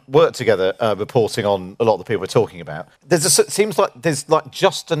and I have worked together reporting on a lot of the people we're talking about. It seems like there's like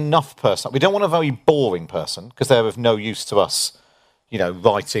just enough person. We don't want a very boring person, because they're of no use to us, you know,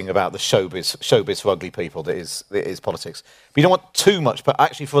 writing about the showbiz for ugly people that is politics. We don't want too much, but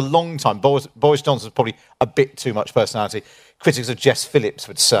actually for a long time, Boris Johnson's probably a bit too much personality. Critics of Jess Phillips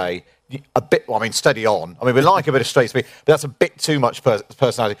would say, a bit, well, I mean, steady on. I mean, we like a bit of straight speed, but that's a bit too much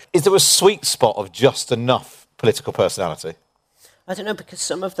personality. Is there a sweet spot of just enough political personality? I don't know, because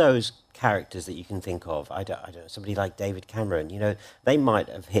some of those characters that you can think of, I don't know, somebody like David Cameron, you know, they might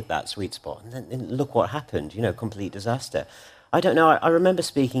have hit that sweet spot, and then look what happened, you know, complete disaster. I don't know, I remember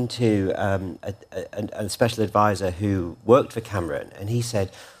speaking to a special advisor who worked for Cameron, and he said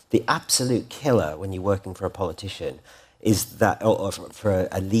the absolute killer when you're working for a politician is that, or for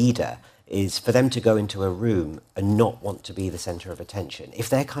a leader, is for them to go into a room and not want to be the centre of attention. If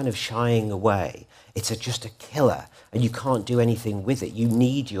they're kind of shying away, it's just a killer, and you can't do anything with it. You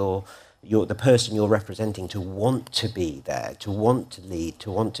need the person you're representing to want to be there, to want to lead, to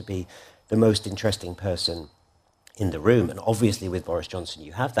want to be the most interesting person in the room. And obviously with Boris Johnson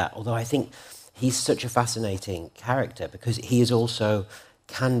you have that, although I think he's such a fascinating character because he is also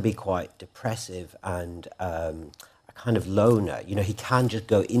can be quite depressive and kind of loner. You know, he can just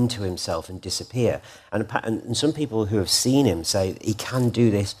go into himself and disappear. And some people who have seen him say he can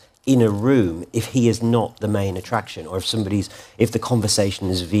do this in a room if he is not the main attraction, or if the conversation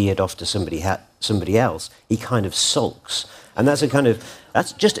is veered off to somebody else, he kind of sulks. And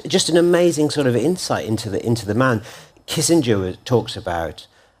that's just an amazing sort of insight into the man. Kissinger talks about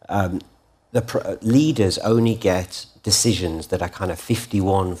leaders only get decisions that are kind of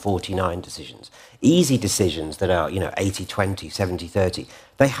 51-49 decisions. Easy decisions that are, 80-20, 70-30.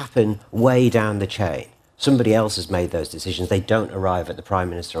 They happen way down the chain. Somebody else has made those decisions. They don't arrive at the Prime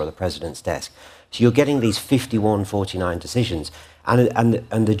Minister or the President's desk. So you're getting these 51-49 decisions.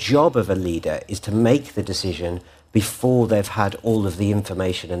 And the job of a leader is to make the decision before they've had all of the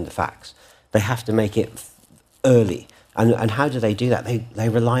information and the facts. They have to make it early. And how do they do that? They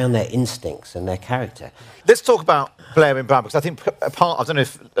rely on their instincts and their character. Let's talk about Blair and Brown, because I think I don't know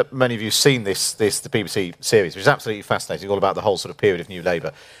if many of you have seen the BBC series, which is absolutely fascinating, all about the whole sort of period of New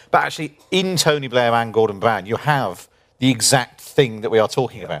Labour. But actually, in Tony Blair and Gordon Brown, you have the exact thing that we are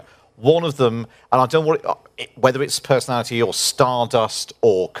talking about. One of them, and I don't want whether it's personality or stardust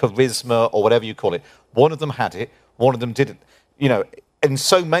or charisma or whatever you call it, one of them had it, one of them didn't. You know, in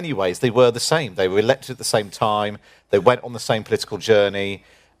so many ways, they were the same. They were elected at the same time. They went on the same political journey.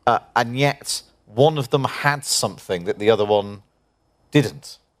 And yet, one of them had something that the other one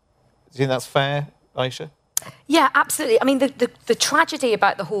didn't. Do you think that's fair, Aisha? Yeah, absolutely. I mean, the tragedy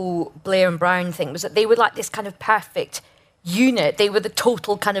about the whole Blair and Brown thing was that they were like this kind of perfect unit. They were the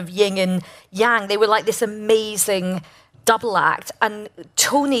total kind of yin and yang. They were like this amazing double act, and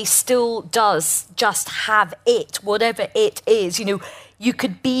Tony still does just have it, whatever it is. You know, you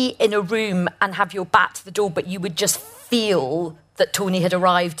could be in a room and have your back to the door, but you would just feel that Tony had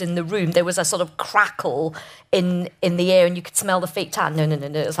arrived in the room. There was a sort of crackle in the air, and you could smell the fake tan. No.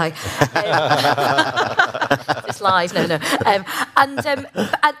 It's like it's live. No. I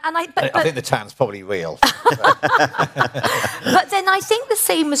think the tan's probably real. But then I think the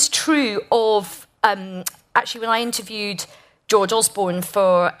same is true of. Actually, when I interviewed George Osborne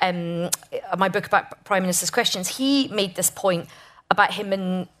for my book about Prime Minister's Questions, he made this point about him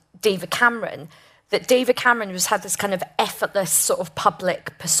and David Cameron, that David Cameron had this kind of effortless sort of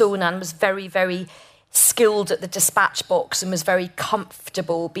public persona and was very, very skilled at the dispatch box and was very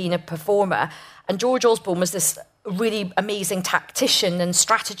comfortable being a performer. And George Osborne was this really amazing tactician and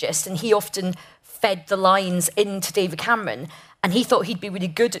strategist, and he often fed the lines into David Cameron. And he thought he'd be really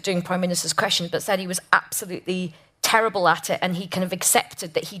good at doing Prime Minister's questions, but said he was absolutely terrible at it, and he kind of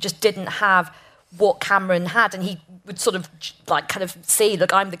accepted that he just didn't have what Cameron had, and he would sort of like kind of say,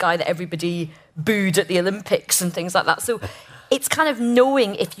 look, I'm the guy that everybody booed at the Olympics and things like that. So it's kind of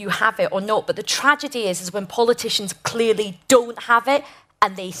knowing if you have it or not. But the tragedy is when politicians clearly don't have it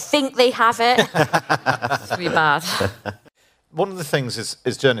and they think they have it, it's really bad. One of the things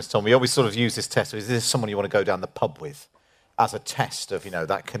as journalists, Tom, we always sort of use this test. Is this someone you want to go down the pub with as a test of,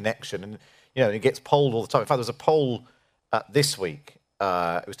 that connection? And, it gets polled all the time. In fact, there was a poll this week.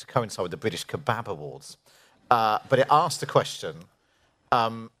 It was to coincide with the British Kebab Awards. But it asked the question,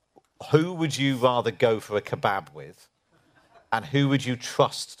 who would you rather go for a kebab with? And who would you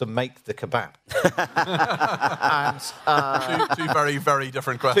trust to make the kebab? Two very, very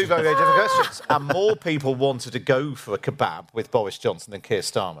different questions. Two very, very different questions. And more people wanted to go for a kebab with Boris Johnson than Keir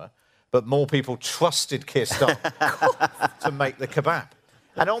Starmer, but more people trusted Keir Starmer to make the kebab.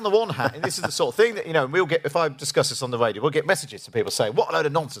 And on the one hand, and this is the sort of thing that, we'll get, if I discuss this on the radio, we'll get messages to people saying, what a load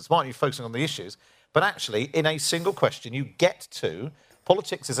of nonsense, why aren't you focusing on the issues? But actually, in a single question, you get to,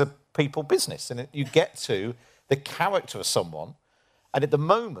 politics is a people business, and you get to the character of someone. And at the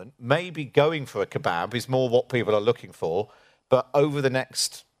moment, maybe going for a kebab is more what people are looking for. But over the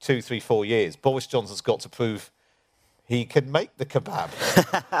next 2, 3, 4 years, Boris Johnson's got to prove he can make the kebab.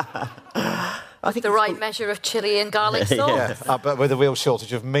 I think the right measure of chilli and garlic sauce. Yeah, but with a real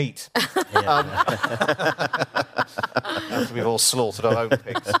shortage of meat. After we've all slaughtered our own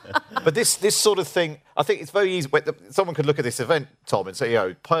pigs. But this sort of thing, I think it's very easy. Someone could look at this event, Tom, and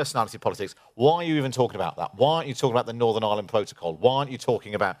say, personality politics. Why are you even talking about that? Why aren't you talking about the Northern Ireland Protocol? Why aren't you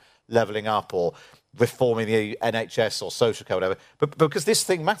talking about levelling up or reforming the NHS or social care, whatever? But because this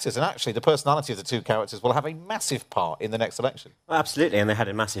thing matters, and actually the personality of the two characters will have a massive part in the next election. Well, absolutely, and they had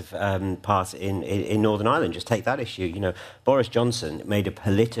a massive part in Northern Ireland. Just take that issue. Boris Johnson made a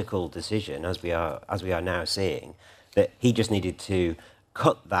political decision, as we are now seeing, that he just needed to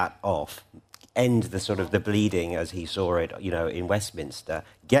cut that off, end the sort of the bleeding as he saw it, in Westminster,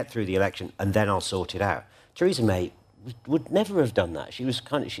 get through the election, and then I'll sort it out. Theresa May would never have done that. She was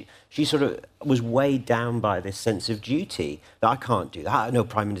she sort of was weighed down by this sense of duty that I can't do that. No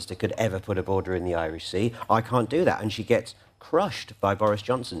Prime Minister could ever put a border in the Irish Sea. I can't do that. And she gets crushed by Boris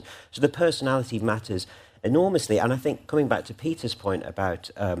Johnson. So the personality matters enormously. And I think, coming back to Peter's point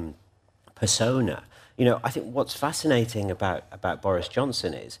about persona, I think what's fascinating about Boris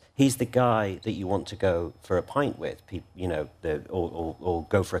Johnson is he's the guy that you want to go for a pint with, or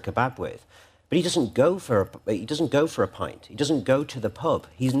go for a kebab with. But he doesn't go for a pint. He doesn't go to the pub.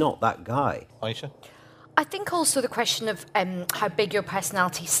 He's not that guy. Aisha? I think also the question of how big your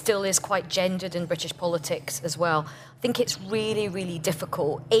personality still is quite gendered in British politics as well. I think it's really, really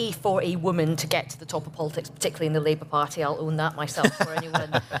difficult, for a woman to get to the top of politics, particularly in the Labour Party. I'll own that myself for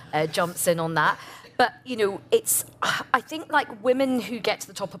anyone jumps in on that. But, I think women who get to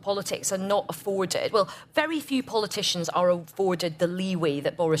the top of politics are not afforded. Well, very few politicians are afforded the leeway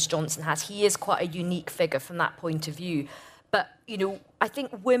that Boris Johnson has. He is quite a unique figure from that point of view. But, I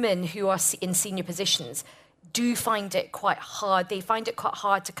think women who are in senior positions do find it quite hard. They find it quite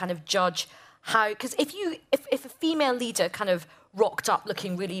hard to kind of judge how... Because if a female leader kind of rocked up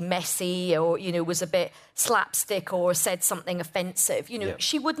looking really messy or, was a bit slapstick or said something offensive,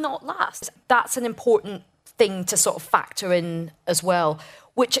 she would not last. That's an important thing to sort of factor in as well,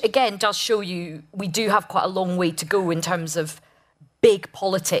 which, again, does show you we do have quite a long way to go in terms of big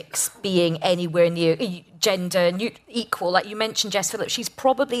politics being anywhere near gender equal. Like you mentioned, Jess Phillips, she's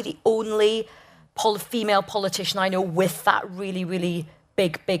probably the only female politician I know with that really, really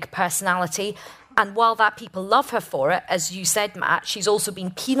big personality. And while that people love her for it, as you said, Matt, she's also been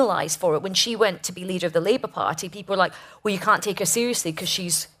penalised for it. When she went to be leader of the Labour Party, people were like, well, you can't take her seriously because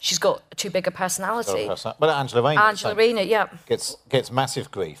she's got too big a personality. But Angela Rayner, yeah. Gets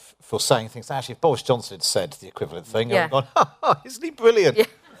massive grief for saying things. Actually, if Boris Johnson had said the equivalent thing, I'd gone, isn't he brilliant? Yeah.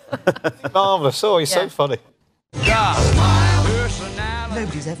 Marvellous. Oh, he's so funny.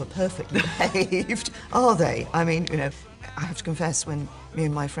 Nobody's ever perfectly behaved, are they? I mean, I have to confess, when me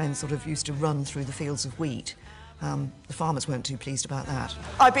and my friends sort of used to run through the fields of wheat, the farmers weren't too pleased about that.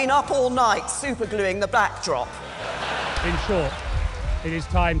 I've been up all night supergluing the backdrop. In short, it is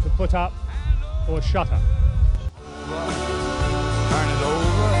time to put up or shut up. Turn it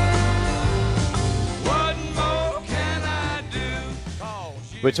over. What more can I do?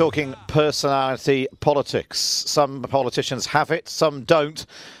 We're talking personality politics. Some politicians have it, some don't,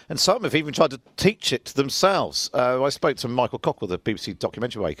 and some have even tried to teach it themselves. I spoke to Michael Cockle, the BBC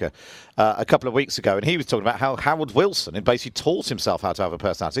documentary maker, a couple of weeks ago, and he was talking about how Howard Wilson had basically taught himself how to have a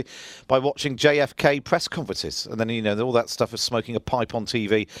personality by watching JFK press conferences. And then, you know, all that stuff of smoking a pipe on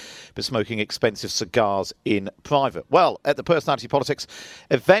TV, but smoking expensive cigars in private. Well, at the Personality Politics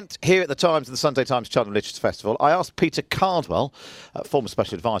event here at the Times and the Sunday Times Cheltenham Literature Festival, I asked Peter Cardwell, former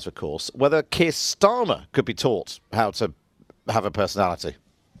Special Advisor, of course, whether Keir Starmer could be taught how to have a personality.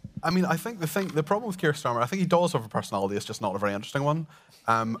 I mean, I think the problem with Keir Starmer, I think he does have a personality, it's just not a very interesting one.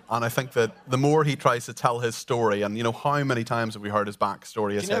 And I think that the more he tries to tell his story, and, you know, how many times have we heard his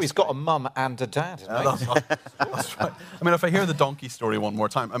backstory? Do you know he's got a mum and a dad? That's right. I mean, if I hear the donkey story one more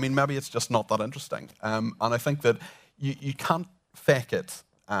time, I mean, maybe it's just not that interesting. And I think that you can't fake it.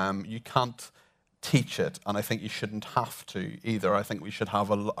 You can't teach it, and I think you shouldn't have to either. I think we should have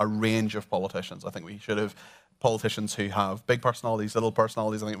a range of politicians. I think we should have politicians who have big personalities, little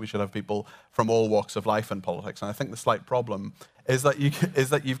personalities. I think we should have people from all walks of life in politics. And I think the slight problem is that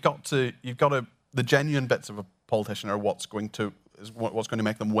you've got to the genuine bits of a politician are what's going to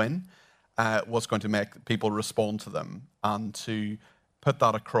make them win, what's going to make people respond to them, and to put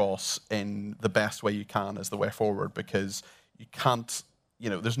that across in the best way you can is the way forward, because you can't,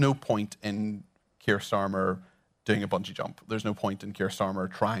 you know, there's no point in Keir Starmer doing a bungee jump. There's no point in Keir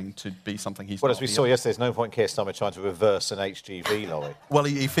Starmer trying to be something he's not. Well, as we saw yesterday, there's no point in Keir Starmer trying to reverse an HGV lorry. Well,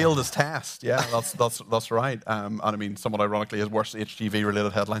 he failed his test. Yeah, that's right. And I mean, somewhat ironically, he has worse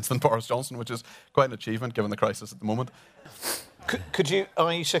HGV-related headlines than Boris Johnson, which is quite an achievement given the crisis at the moment. Could you,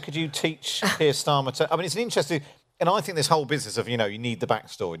 Aisha, could you teach Keir Starmer to... I mean, it's an interesting... And I think this whole business of, you know, you need the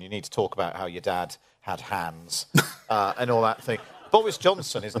backstory and you need to talk about how your dad had hands and all that thing. Boris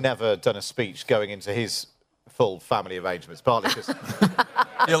Johnson has never done a speech going into his full family arrangements, partly because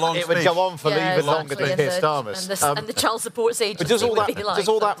it would go on for even longer than Keir Starmer's. And the child support agency. But does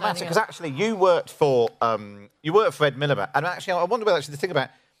all that matter? Because actually, you worked for Ed Miliband, and actually, I wonder whether the thing about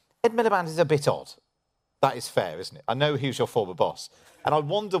Ed Miliband is a bit odd. That is fair, isn't it? I know he was your former boss, and I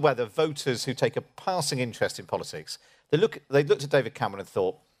wonder whether voters who take a passing interest in politics, they looked at David Cameron and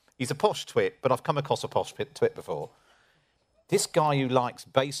thought, he's a posh twit, but I've come across a posh twit before. This guy who likes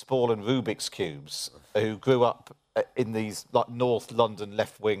baseball and Rubik's Cubes, who grew up in these like North London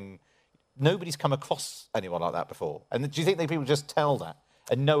left-wing... Nobody's come across anyone like that before. And do you think that people just tell that?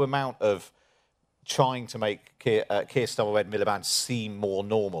 And no amount of trying to make Keir Starmer or Ed Miliband seem more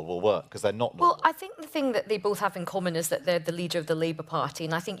normal will work, because they're not normal. Well, I think the thing that they both have in common is that they're the leader of the Labour Party,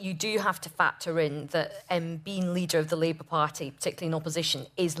 and I think you do have to factor in that being leader of the Labour Party, particularly in opposition,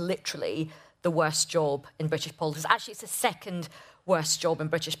 is literally the worst job in British politics. Actually, it's the second worst job in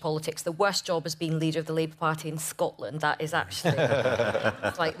British politics. The worst job is being leader of the Labour Party in Scotland. That is actually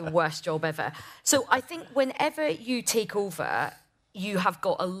like the worst job ever. So I think whenever you take over, you have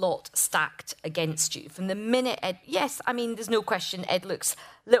got a lot stacked against you. From the minute Ed... Yes, I mean, there's no question Ed looks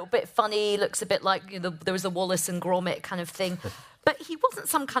a little bit funny, looks a bit like, you know, there was a Wallace and Gromit kind of thing. But he wasn't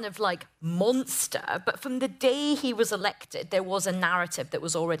some kind of, like, monster. But from the day he was elected, there was a narrative that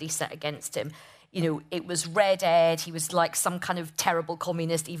was already set against him. You know, it was Red Ed, he was like some kind of terrible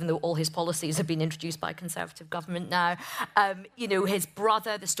communist, even though all his policies have been introduced by a Conservative government now. You know, his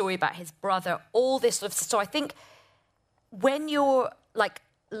brother, the story about his brother, all this sort of... So I think when you're, like,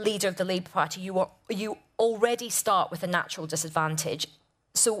 leader of the Labour Party, you already start with a natural disadvantage.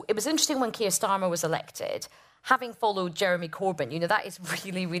 So it was interesting when Keir Starmer was elected... Having followed Jeremy Corbyn, you know, that is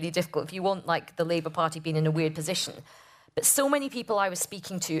really, really difficult if you want, like, the Labour Party being in a weird position. But so many people I was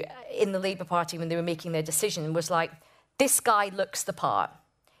speaking to in the Labour Party when they were making their decision was like, this guy looks the part.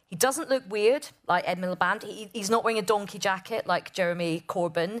 He doesn't look weird, like Ed Miliband. He's not wearing a donkey jacket like Jeremy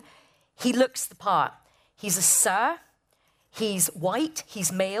Corbyn. He looks the part. He's a sir. He's white.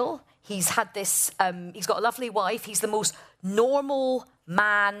 He's male. He's had this... he's got a lovely wife. He's the most normal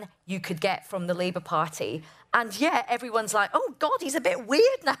man you could get from the Labour Party. And yeah, everyone's like, oh, God, he's a bit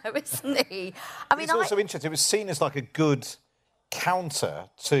weird now, isn't he? I mean, it's also interesting. It was seen as like a good counter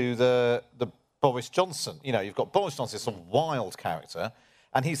to the Boris Johnson. You know, you've got Boris Johnson, some wild character,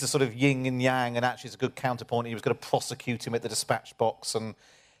 and he's the sort of yin and yang, and actually is a good counterpoint. He was going to prosecute him at the dispatch box. And,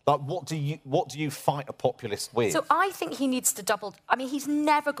 like, what do you fight a populist with? So I think he needs to double... I mean, he's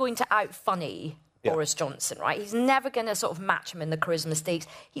never going to out-funny Boris Johnson, right? He's never going to sort of match him in the charisma stakes.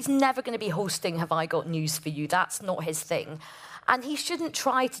 He's never going to be hosting Have I Got News for You? That's not his thing. And he shouldn't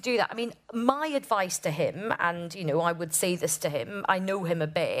try to do that. I mean, my advice to him, and, you know, I would say this to him, I know him a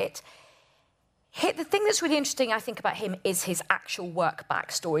bit, The thing that's really interesting, I think, about him is his actual work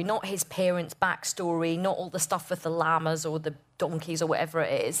backstory, not his parents' backstory, not all the stuff with the llamas or the donkeys or whatever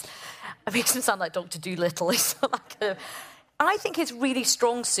it is. It makes him sound like Dr. Dolittle. He's like I think his really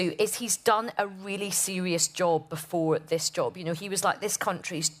strong suit is he's done a really serious job before this job. You know, he was like this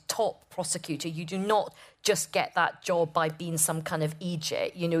country's top prosecutor. You do not just get that job by being some kind of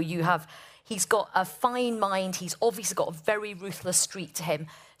Egypt. You know, he's got a fine mind. He's obviously got a very ruthless streak to him.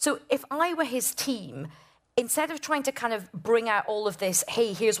 So if I were his team, instead of trying to kind of bring out all of this,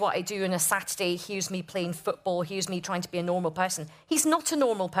 hey, here's what I do on a Saturday, here's me playing football, here's me trying to be a normal person. He's not a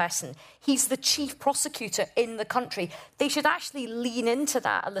normal person. He's the chief prosecutor in the country. They should actually lean into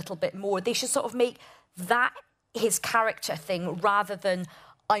that a little bit more. They should sort of make that his character thing rather than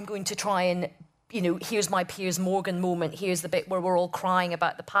I'm going to try and, you know, here's my Piers Morgan moment, here's the bit where we're all crying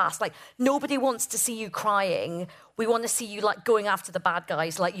about the past. Like, nobody wants to see you crying. We want to see you, like, going after the bad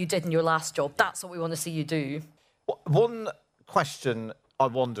guys like you did in your last job. That's what we want to see you do. One question I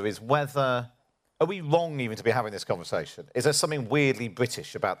wonder is whether... Are we wrong even to be having this conversation? Is there something weirdly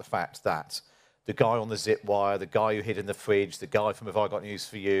British about the fact that the guy on the zip wire, the guy who hid in the fridge, the guy from Have I Got News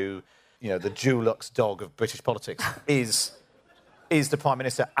for You, you know, the Dulux dog of British politics is the Prime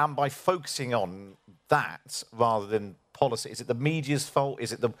Minister? And by focusing on that rather than policy, is it the media's fault?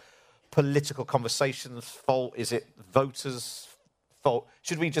 Is it the political conversation's fault? Is it voters' fault?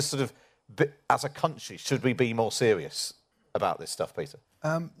 Should we just sort of, as a country, should we be more serious about this stuff, Peter?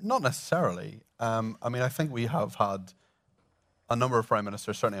 Not necessarily. I mean, I think we have had a number of prime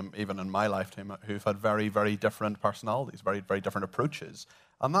ministers, certainly even in my lifetime, who've had very, very different personalities, very, very different approaches.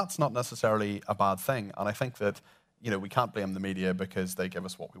 And that's not necessarily a bad thing. And I think that, you know, we can't blame the media because they give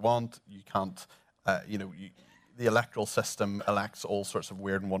us what we want. You can't, the electoral system elects all sorts of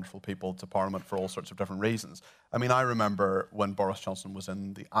weird and wonderful people to Parliament for all sorts of different reasons. I mean, I remember when Boris Johnson was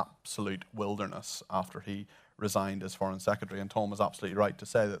in the absolute wilderness after he resigned as Foreign Secretary, and Tom was absolutely right to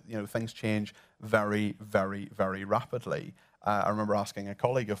say that, you know, things change very, very, very rapidly. I remember asking a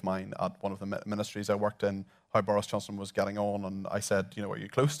colleague of mine at one of the ministries I worked in how Boris Johnson was getting on, and I said, you know, are you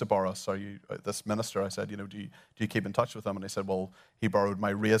close to Boris? Are you this minister? I said, you know, do you keep in touch with him? And he said, well, he borrowed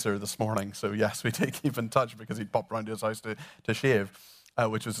my razor this morning, so yes, we did keep in touch because he'd popped round to his house to shave,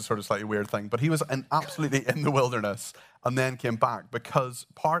 which was a sort of slightly weird thing. But he was absolutely in the wilderness and then came back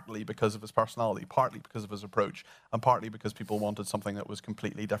partly because of his personality, partly because of his approach, and partly because people wanted something that was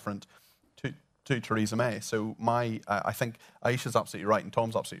completely different to Theresa May. So I think Aisha's absolutely right and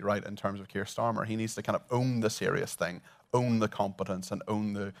Tom's absolutely right in terms of Keir Starmer. He needs to kind of own the serious thing, own the competence and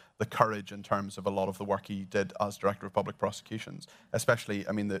own the courage in terms of a lot of the work he did as Director of Public Prosecutions. Especially,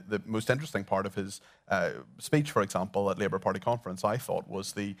 I mean, the most interesting part of his speech, for example, at Labour Party conference, I thought,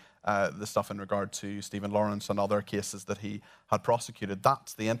 was the stuff in regard to Stephen Lawrence and other cases that he had prosecuted.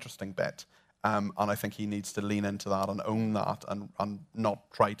 That's the interesting bit. And I think he needs to lean into that and own that and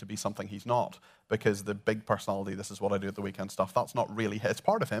not try to be something he's not. Because the big personality, this is what I do at the weekend stuff, that's not really, it's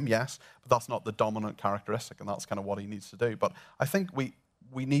part of him, yes, but that's not the dominant characteristic, and that's kind of what he needs to do. But I think we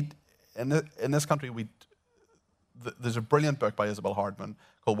need, in this country, there's a brilliant book by Isabel Hardman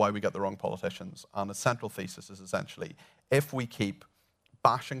called Why We Get the Wrong Politicians, and its central thesis is essentially, if we keep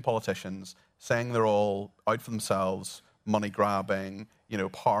bashing politicians, saying they're all out for themselves, money grabbing, you know,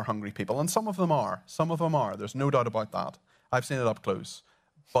 power-hungry people, and some of them are, there's no doubt about that. I've seen it up close,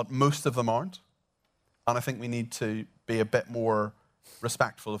 but most of them aren't. And I think we need to be a bit more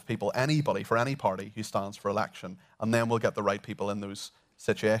respectful of people, anybody, for any party who stands for election, and then we'll get the right people in those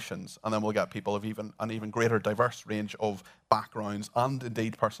situations, and then we'll get people of an even greater diverse range of backgrounds and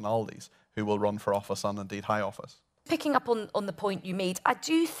indeed personalities who will run for office and indeed high office. Picking up on the point you made, I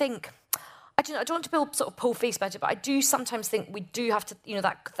do think, I don't want to be sort of po-faced about it, but I do sometimes think we do have to, you know,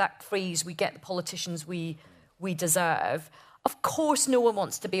 that phrase, we get the politicians we deserve. Of course, no one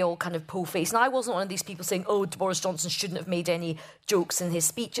wants to be all kind of po-faced. And I wasn't one of these people saying, oh, Boris Johnson shouldn't have made any jokes in his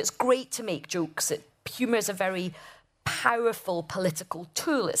speech. It's great to make jokes. Humour is a very powerful political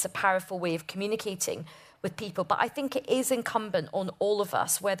tool. It's a powerful way of communicating with people. But I think it is incumbent on all of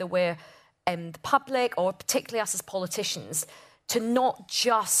us, whether we're the public or particularly us as politicians, to not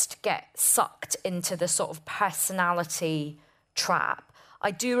just get sucked into the sort of personality trap. I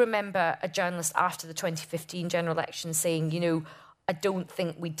do remember a journalist after the 2015 general election saying, you know, I don't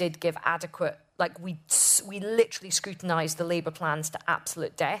think we did give adequate, like we literally scrutinised the Labour plans to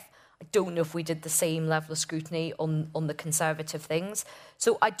absolute death. I don't know if we did the same level of scrutiny on the Conservative things.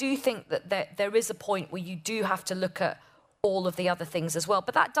 So I do think that there is a point where you do have to look at all of the other things as well.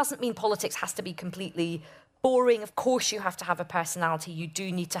 But that doesn't mean politics has to be completely boring. Of course you have to have a personality. You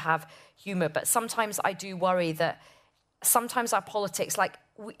do need to have humour. But sometimes I do worry that sometimes our politics, like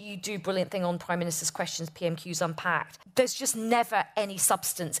you do a brilliant thing on Prime Minister's Questions, PMQs Unpacked. There's just never any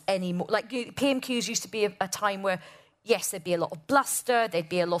substance anymore. Like PMQs used to be a time where, yes, there'd be a lot of bluster, there'd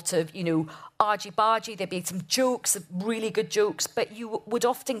be a lot of, argy-bargy, there'd be some jokes, really good jokes, but you would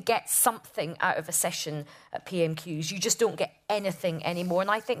often get something out of a session at PMQs. You just don't get anything anymore.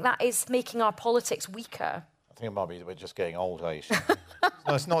 And I think that is making our politics weaker. I think it might be that we're just getting old age.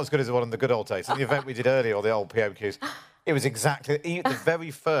 No, it's not as good as the one in the good old days. In the event we did earlier, or the old PMQs, it was exactly the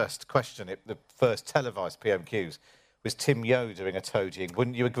very first question, the first televised PMQs, was Tim Yo doing a toadying.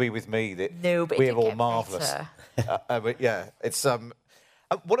 Wouldn't you agree with me that we're all marvellous? Yeah, it's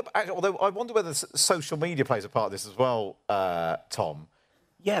what about, although I wonder whether social media plays a part of this as well, Tom.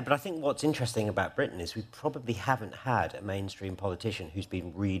 Yeah, but I think what's interesting about Britain is we probably haven't had a mainstream politician who's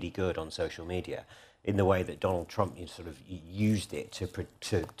been really good on social media in the way that Donald Trump sort of used it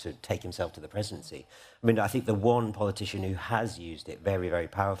to take himself to the presidency. I mean, I think the one politician who has used it very, very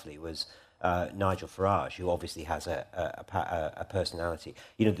powerfully was Nigel Farage, who obviously has a personality.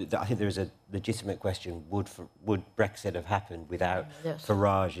 I think there is a legitimate question: would Brexit have happened without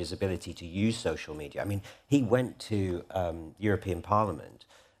Farage's ability to use social media? I mean, he went to European Parliament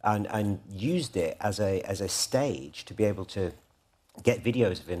and used it as a stage to be able to get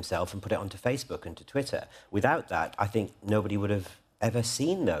videos of himself and put it onto Facebook and to Twitter. Without that, I think nobody would have ever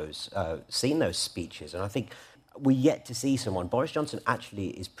seen those speeches. And I think we're yet to see someone. Boris Johnson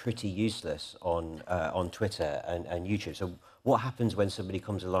actually is pretty useless on Twitter and YouTube. So what happens when somebody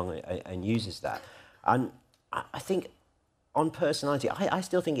comes along and uses that? And I think on personality, I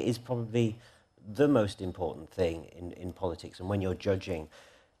still think it is probably the most important thing in politics, and when you're judging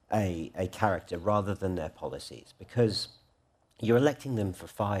a character rather than their policies, because you're electing them for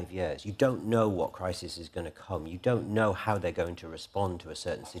 5 years. You don't know what crisis is going to come. You don't know how they're going to respond to a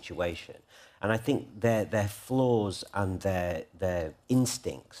certain situation. And I think their flaws and their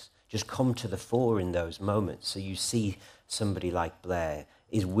instincts just come to the fore in those moments. So you see somebody like Blair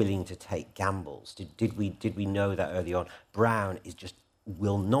is willing to take gambles. Did we know that early on? Brown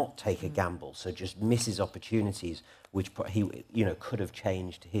will not take a gamble, so just misses opportunities which he could have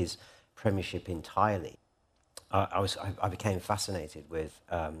changed his premiership entirely. I became fascinated with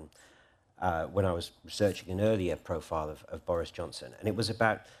when I was researching an earlier profile of Boris Johnson, and it was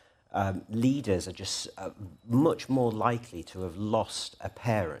about leaders are just much more likely to have lost a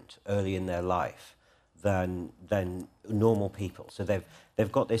parent early in their life than normal people. So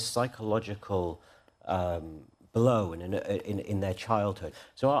they've got this psychological blow in their childhood.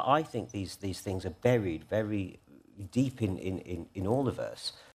 So I think these things are buried very deep in all of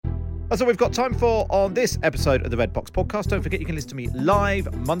us. That's all we've got time for on this episode of the Red Box Podcast. Don't forget you can listen to me live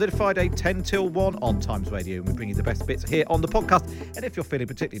Monday to Friday, 10 till 1 on Times Radio. And we bring you the best bits here on the podcast. And if you're feeling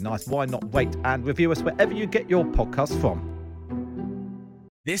particularly nice, why not wait and review us wherever you get your podcasts from.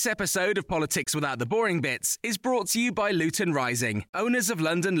 This episode of Politics Without the Boring Bits is brought to you by Luton Rising, owners of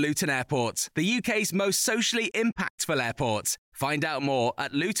London Luton Airport, the UK's most socially impactful airport. Find out more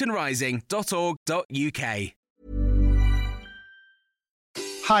at lutonrising.org.uk.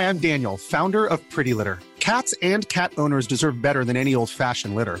 Hi, I'm Daniel, founder of Pretty Litter. Cats and cat owners deserve better than any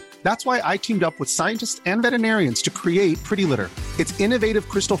old-fashioned litter. That's why I teamed up with scientists and veterinarians to create Pretty Litter. Its innovative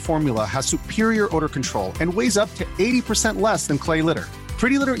crystal formula has superior odor control and weighs up to 80% less than clay litter.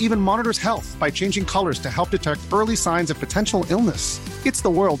 Pretty Litter even monitors health by changing colors to help detect early signs of potential illness. It's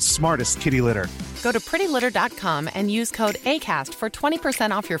the world's smartest kitty litter. Go to prettylitter.com and use code ACAST for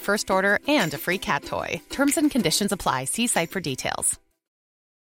 20% off your first order and a free cat toy. Terms and conditions apply. See site for details.